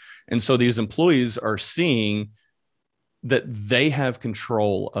home. And so these employees are seeing that they have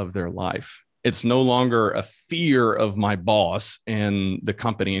control of their life. It's no longer a fear of my boss and the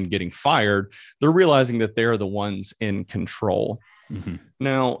company and getting fired. They're realizing that they're the ones in control.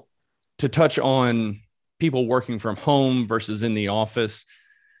 Now, to touch on people working from home versus in the office,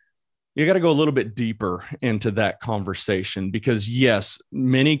 you got to go a little bit deeper into that conversation, because yes,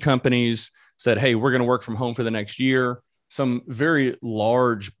 many companies said, hey, we're going to work from home for the next year. Some very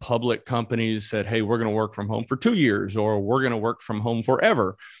large public companies said, hey, we're going to work from home for 2 years, or we're going to work from home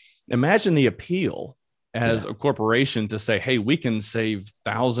forever. Imagine the appeal as a corporation to say, hey, we can save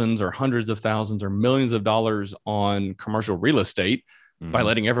thousands or hundreds of thousands or millions of dollars on commercial real estate by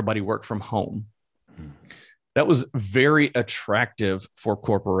letting everybody work from home. That was very attractive for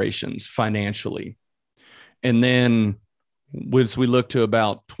corporations financially. And then once we look to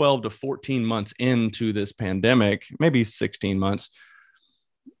about 12 to 14 months into this pandemic, maybe 16 months,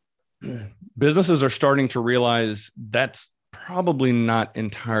 businesses are starting to realize that's probably not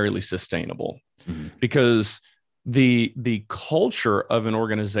entirely sustainable, because the culture of an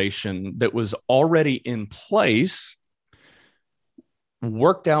organization that was already in place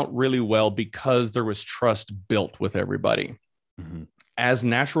worked out really well because there was trust built with everybody. As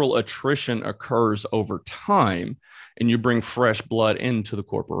natural attrition occurs over time and you bring fresh blood into the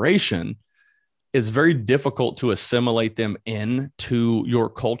corporation, it's very difficult to assimilate them into your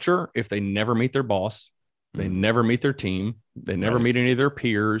culture if they never meet their boss, they never meet their team, they never meet any of their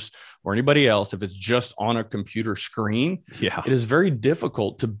peers or anybody else. If it's just on a computer screen, it is very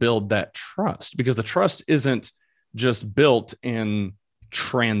difficult to build that trust, because the trust isn't just built in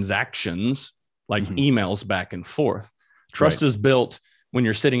transactions like emails back and forth. Trust is built when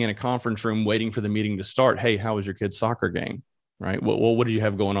you're sitting in a conference room waiting for the meeting to start. Hey, how was your kid's soccer game? Right? Well, what do you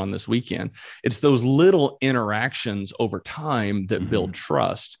have going on this weekend? It's those little interactions over time that build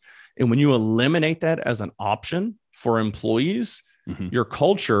trust. And when you eliminate that as an option for employees, your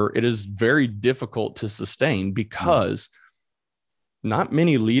culture, it is very difficult to sustain, because not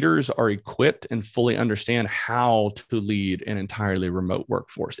many leaders are equipped and fully understand how to lead an entirely remote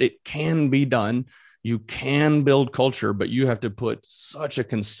workforce. It can be done. You can build culture, but you have to put such a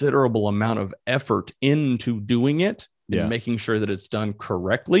considerable amount of effort into doing it and making sure that it's done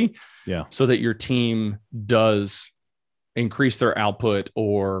correctly, so that your team does increase their output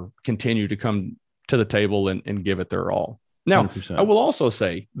or continue to come to the table and give it their all. Now, 100%. I will also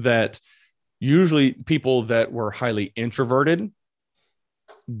say that usually people that were highly introverted,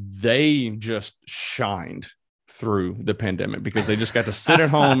 they just shined through the pandemic, because they just got to sit at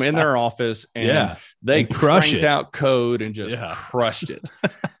home in their office and they cranked out code and just crushed it.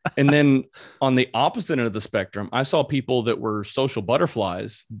 And then on the opposite end of the spectrum, I saw people that were social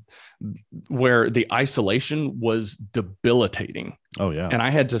butterflies, where the isolation was debilitating. And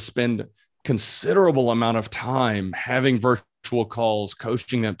I had to spend considerable amount of time having virtual calls,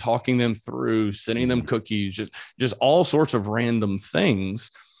 coaching them, talking them through, sending them cookies, just all sorts of random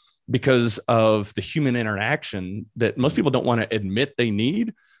things, because of the human interaction that most people don't want to admit they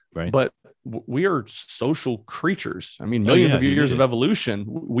need. But we are social creatures. I mean, millions of years of evolution,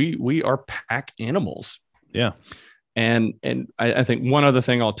 we are pack animals. And I think one other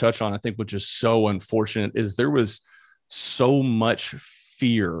thing I'll touch on, I think, which is so unfortunate, is there was so much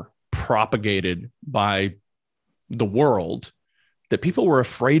fear propagated by the world that people were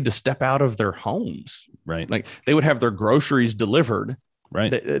afraid to step out of their homes. Like they would have their groceries delivered.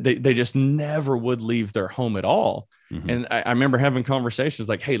 They just never would leave their home at all. And I remember having conversations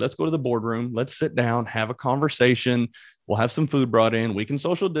like, hey, let's go to the boardroom. Let's sit down, have a conversation. We'll have some food brought in. We can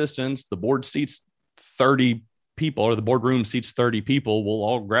social distance. The board seats 30 people, or the boardroom seats 30 people. We'll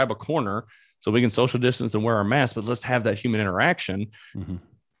all grab a corner so we can social distance and wear our masks, but let's have that human interaction.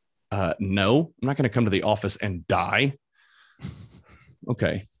 No, I'm not going to come to the office and die.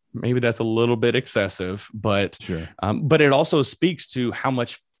 Okay. Maybe that's a little bit excessive, but but it also speaks to how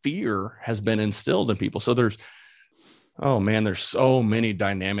much fear has been instilled in people. So there's so many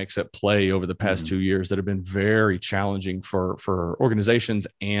dynamics at play over the past 2 years that have been very challenging for organizations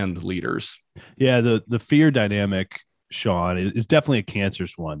and leaders. The fear dynamic, Sean, is definitely a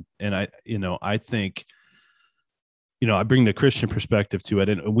cancerous one. And I think, I bring the Christian perspective to it,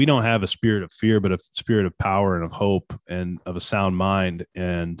 and we don't have a spirit of fear, but a spirit of power and of hope and of a sound mind.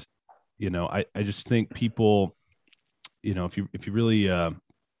 And, I just think people, if you really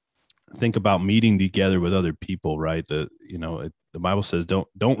think about meeting together with other people, right? The Bible says,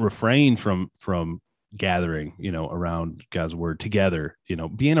 don't refrain from gathering, around God's word together,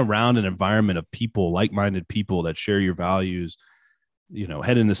 being around an environment of people, like-minded people that share your values,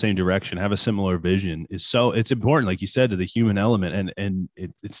 head in the same direction, have a similar vision it's important, like you said, to the human element, and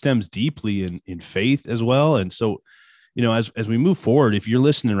it stems deeply in faith as well. And so, as we move forward, if you're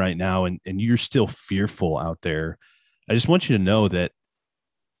listening right now and you're still fearful out there, I just want you to know that,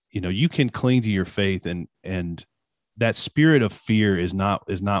 you can cling to your faith, and that spirit of fear is not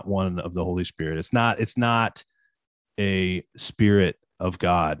one of the Holy Spirit. It's not a spirit of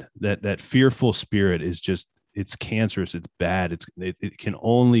God. That fearful spirit is just, it's cancerous. It's bad. It can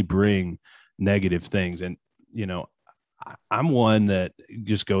only bring negative things. And, I'm one that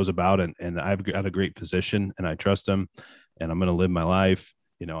just goes about and I've got a great physician and I trust him and I'm going to live my life.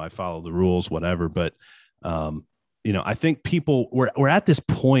 I follow the rules, whatever. But, I think we're at this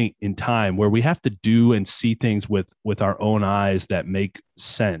point in time where we have to do and see things with our own eyes that make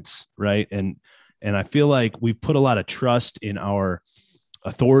sense. Right. And I feel like we've put a lot of trust in our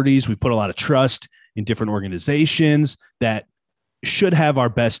authorities. We put a lot of trust in different organizations that should have our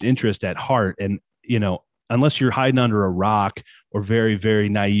best interest at heart. And, unless you're hiding under a rock or very, very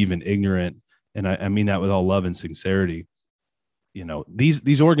naive and ignorant, and I mean that with all love and sincerity,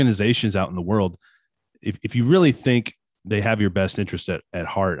 these organizations out in the world, if you really think they have your best interest at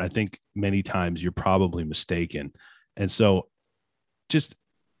heart, I think many times you're probably mistaken. And so just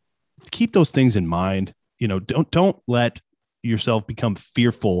keep those things in mind. Don't let yourself become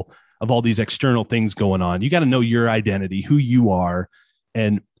fearful of all these external things going on. You got to know your identity, who you are.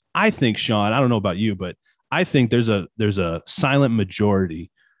 And I think, Sean, I don't know about you, but I think there's a silent majority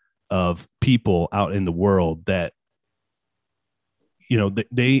of people out in the world that,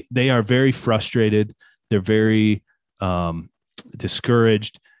 they are very frustrated. They're very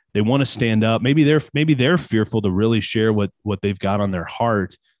discouraged. They want to stand up. Maybe they're fearful to really share what they've got on their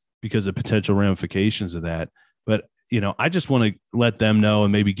heart because of potential ramifications of that. But, I just want to let them know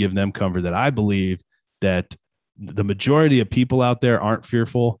and maybe give them comfort that I believe that the majority of people out there aren't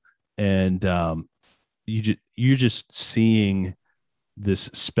fearful. And you're just seeing this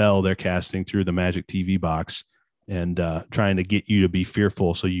spell they're casting through the Magic TV box and trying to get you to be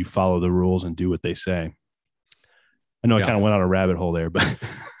fearful so you follow the rules and do what they say. I know I kind of went on a rabbit hole there, but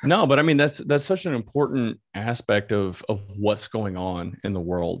no, but I mean, that's such an important aspect of what's going on in the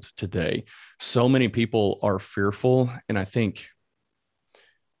world today. So many people are fearful. And I think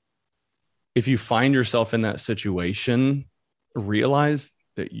if you find yourself in that situation, realize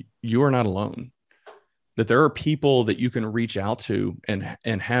that you are not alone, that there are people that you can reach out to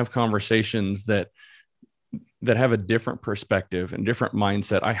and have conversations that have a different perspective and different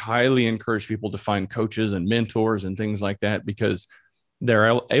mindset. I highly encourage people to find coaches and mentors and things like that, because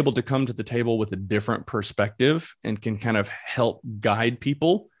they're able to come to the table with a different perspective and can kind of help guide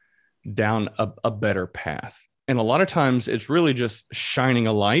people down a better path. And a lot of times it's really just shining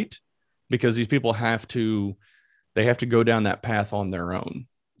a light, because these people have to go down that path on their own.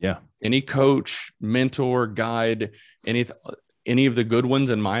 Yeah. Any coach, mentor, guide, any of the good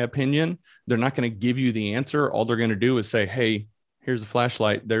ones, in my opinion, they're not going to give you the answer. All they're going to do is say, hey, here's the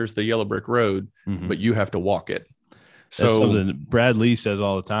flashlight. There's the yellow brick road, but you have to walk it. So that's something Brad Lee says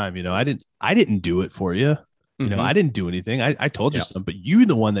all the time. I didn't do it for you. I didn't do anything. I told you something, but you're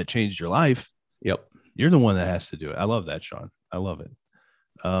the one that changed your life. Yep. You're the one that has to do it. I love that, Sean. I love it.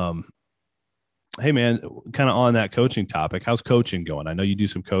 Hey man, kind of on that coaching topic, how's coaching going? I know you do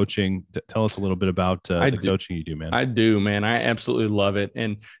some coaching. Tell us a little bit about the coaching you do, man. I do, man. I absolutely love it.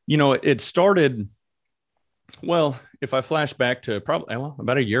 And, it started, well, if I flash back to probably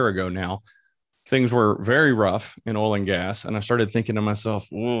about a year ago now, things were very rough in oil and gas. And I started thinking to myself,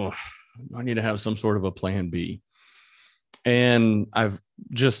 oh, I need to have some sort of a plan B. And I've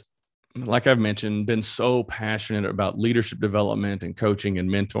just, like I've mentioned, been so passionate about leadership development and coaching and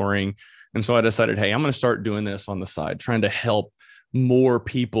mentoring. And so I decided, hey, I'm going to start doing this on the side, trying to help more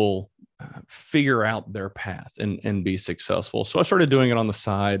people figure out their path and be successful. So I started doing it on the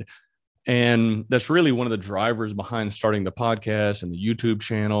side. And that's really one of the drivers behind starting the podcast and the YouTube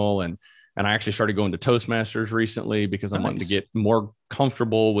channel. And I actually started going to Toastmasters recently because I'm wanting to get more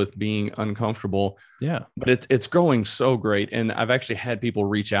comfortable with being uncomfortable. Yeah. But it's going so great. And I've actually had people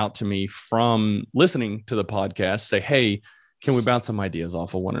reach out to me from listening to the podcast, say, hey, can we bounce some ideas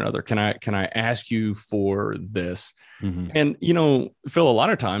off of one another? Can I ask you for this? Mm-hmm. And, Phil, a lot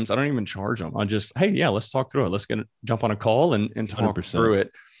of times I don't even charge them. I just, hey, yeah, let's talk through it. Let's jump on a call and talk 100%. Through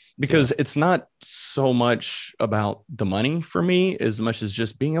it. Because it's not so much about the money for me as much as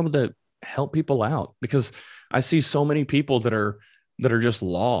just being able to help people out, because I see so many people that are just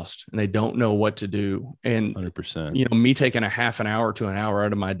lost and they don't know what to do. And 100%, me taking a half an hour to an hour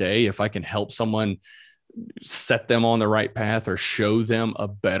out of my day, if I can help someone set them on the right path or show them a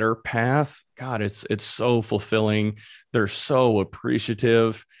better path, God, it's so fulfilling. They're so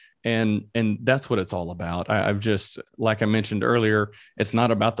appreciative. And that's what it's all about. I've just, like I mentioned earlier, it's not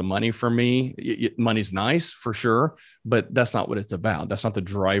about the money for me. Money's nice for sure, but that's not what it's about. That's not the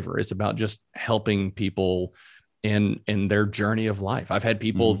driver. It's about just helping people in their journey of life. I've had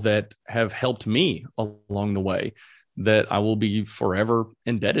people that have helped me along the way that I will be forever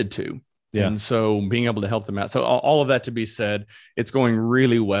indebted to. Yeah. And so being able to help them out. So all of that to be said, it's going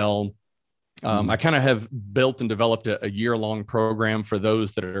really well. I kind of have built and developed a year-long program for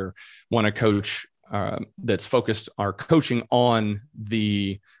those that want to coach, that's focused our coaching on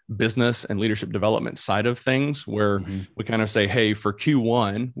the business and leadership development side of things, where we kind of say, hey, for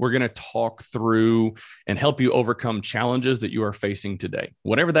Q1, we're going to talk through and help you overcome challenges that you are facing today.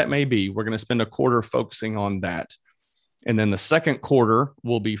 Whatever that may be, we're going to spend a quarter focusing on that. And then the second quarter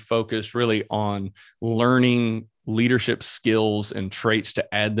will be focused really on learning leadership skills and traits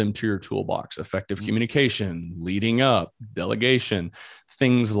to add them to your toolbox: effective communication, leading up, delegation,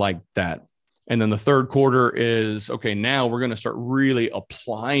 things like that. And then the third quarter is, okay, now we're going to start really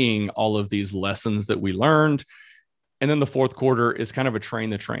applying all of these lessons that we learned. And then the fourth quarter is kind of a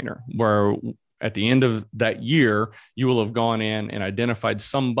train the trainer, where at the end of that year, you will have gone in and identified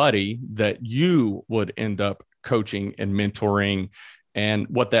somebody that you would end up coaching and mentoring. And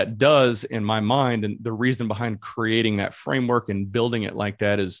what that does in my mind, and the reason behind creating that framework and building it like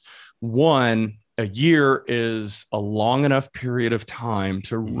that, is, one, a year is a long enough period of time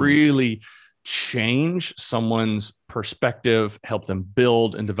to really change someone's perspective, help them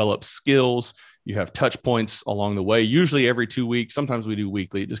build and develop skills. You have touch points along the way, usually every 2 weeks. Sometimes we do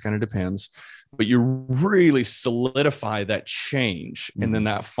weekly. It just kind of depends. But you really solidify that change. And then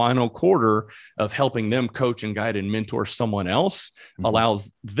that final quarter of helping them coach and guide and mentor someone else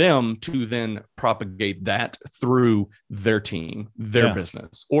allows them to then propagate that through their team, their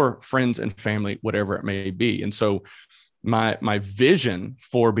business, or friends and family, whatever it may be. And so my vision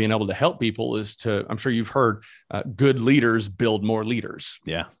for being able to help people is to, I'm sure you've heard, good leaders build more leaders.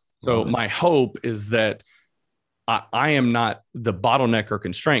 Yeah. So my hope is that I am not the bottleneck or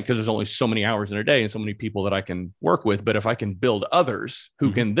constraint, because there's only so many hours in a day and so many people that I can work with. But if I can build others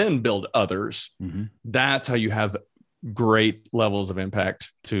who can then build others, that's how you have great levels of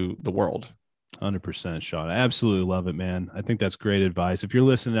impact to the world. 100%, Sean. I absolutely love it, man. I think that's great advice. If you're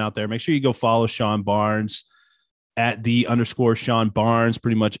listening out there, make sure you go follow Sean Barnes at @_Sean Barnes,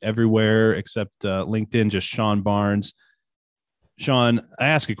 pretty much everywhere except LinkedIn, just Sean Barnes. Sean, I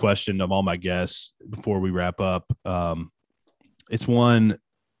ask a question of all my guests before we wrap up. It's one,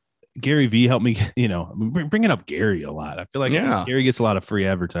 Gary Vee helped me, bringing up Gary a lot. I feel like Gary gets a lot of free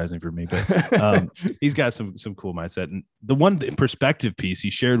advertising for me, but he's got some cool mindset. And the one perspective piece he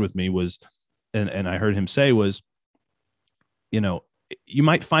shared with me was, and I heard him say was, you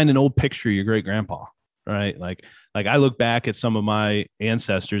might find an old picture of your great grandpa, right? Like I look back at some of my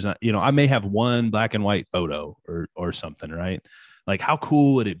ancestors, I may have one black and white photo or something, right? Like, how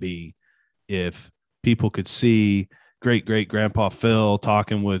cool would it be if people could see great grandpa Phil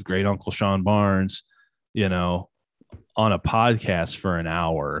talking with great uncle Sean Barnes, on a podcast for an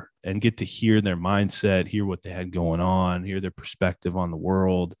hour, and get to hear their mindset, hear what they had going on, hear their perspective on the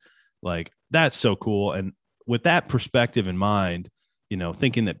world. Like, that's so cool. And with that perspective in mind,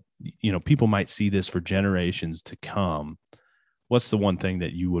 thinking that, people might see this for generations to come, what's the one thing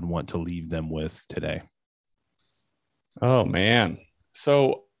that you would want to leave them with today? Oh, man.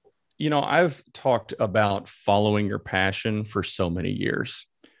 So, I've talked about following your passion for so many years.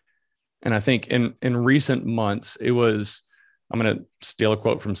 And I think in recent months, I'm going to steal a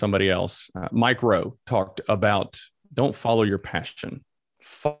quote from somebody else. Mike Rowe talked about, don't follow your passion,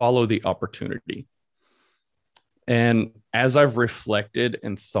 follow the opportunity. And as I've reflected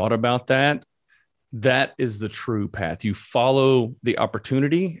and thought about that, that is the true path. You follow the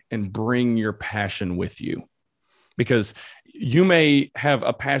opportunity and bring your passion with you, because you may have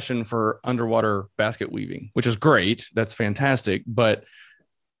a passion for underwater basket weaving, which is great. That's fantastic, but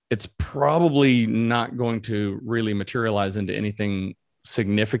it's probably not going to really materialize into anything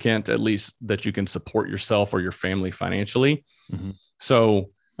significant, at least that you can support yourself or your family financially.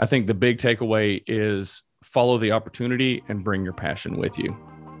 So I think the big takeaway is follow the opportunity and bring your passion with you.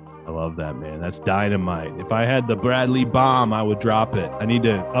 I love that, man. That's dynamite. If I had the Bradley bomb, I would drop it. I need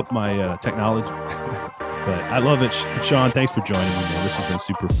to up my technology. But I love it. Sean, thanks for joining me, man. This has been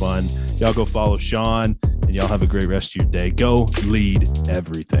super fun. Y'all go follow Sean, and y'all have a great rest of your day. Go lead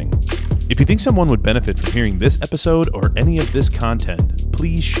everything. If you think someone would benefit from hearing this episode or any of this content,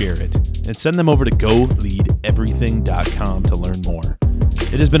 please share it and send them over to goleadeverything.com to learn more.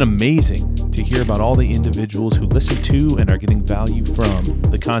 It has been amazing to hear about all the individuals who listen to and are getting value from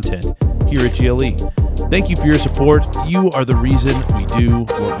the content here at GLE. Thank you for your support. You are the reason we do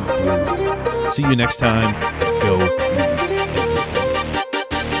what we do. See you next time. Go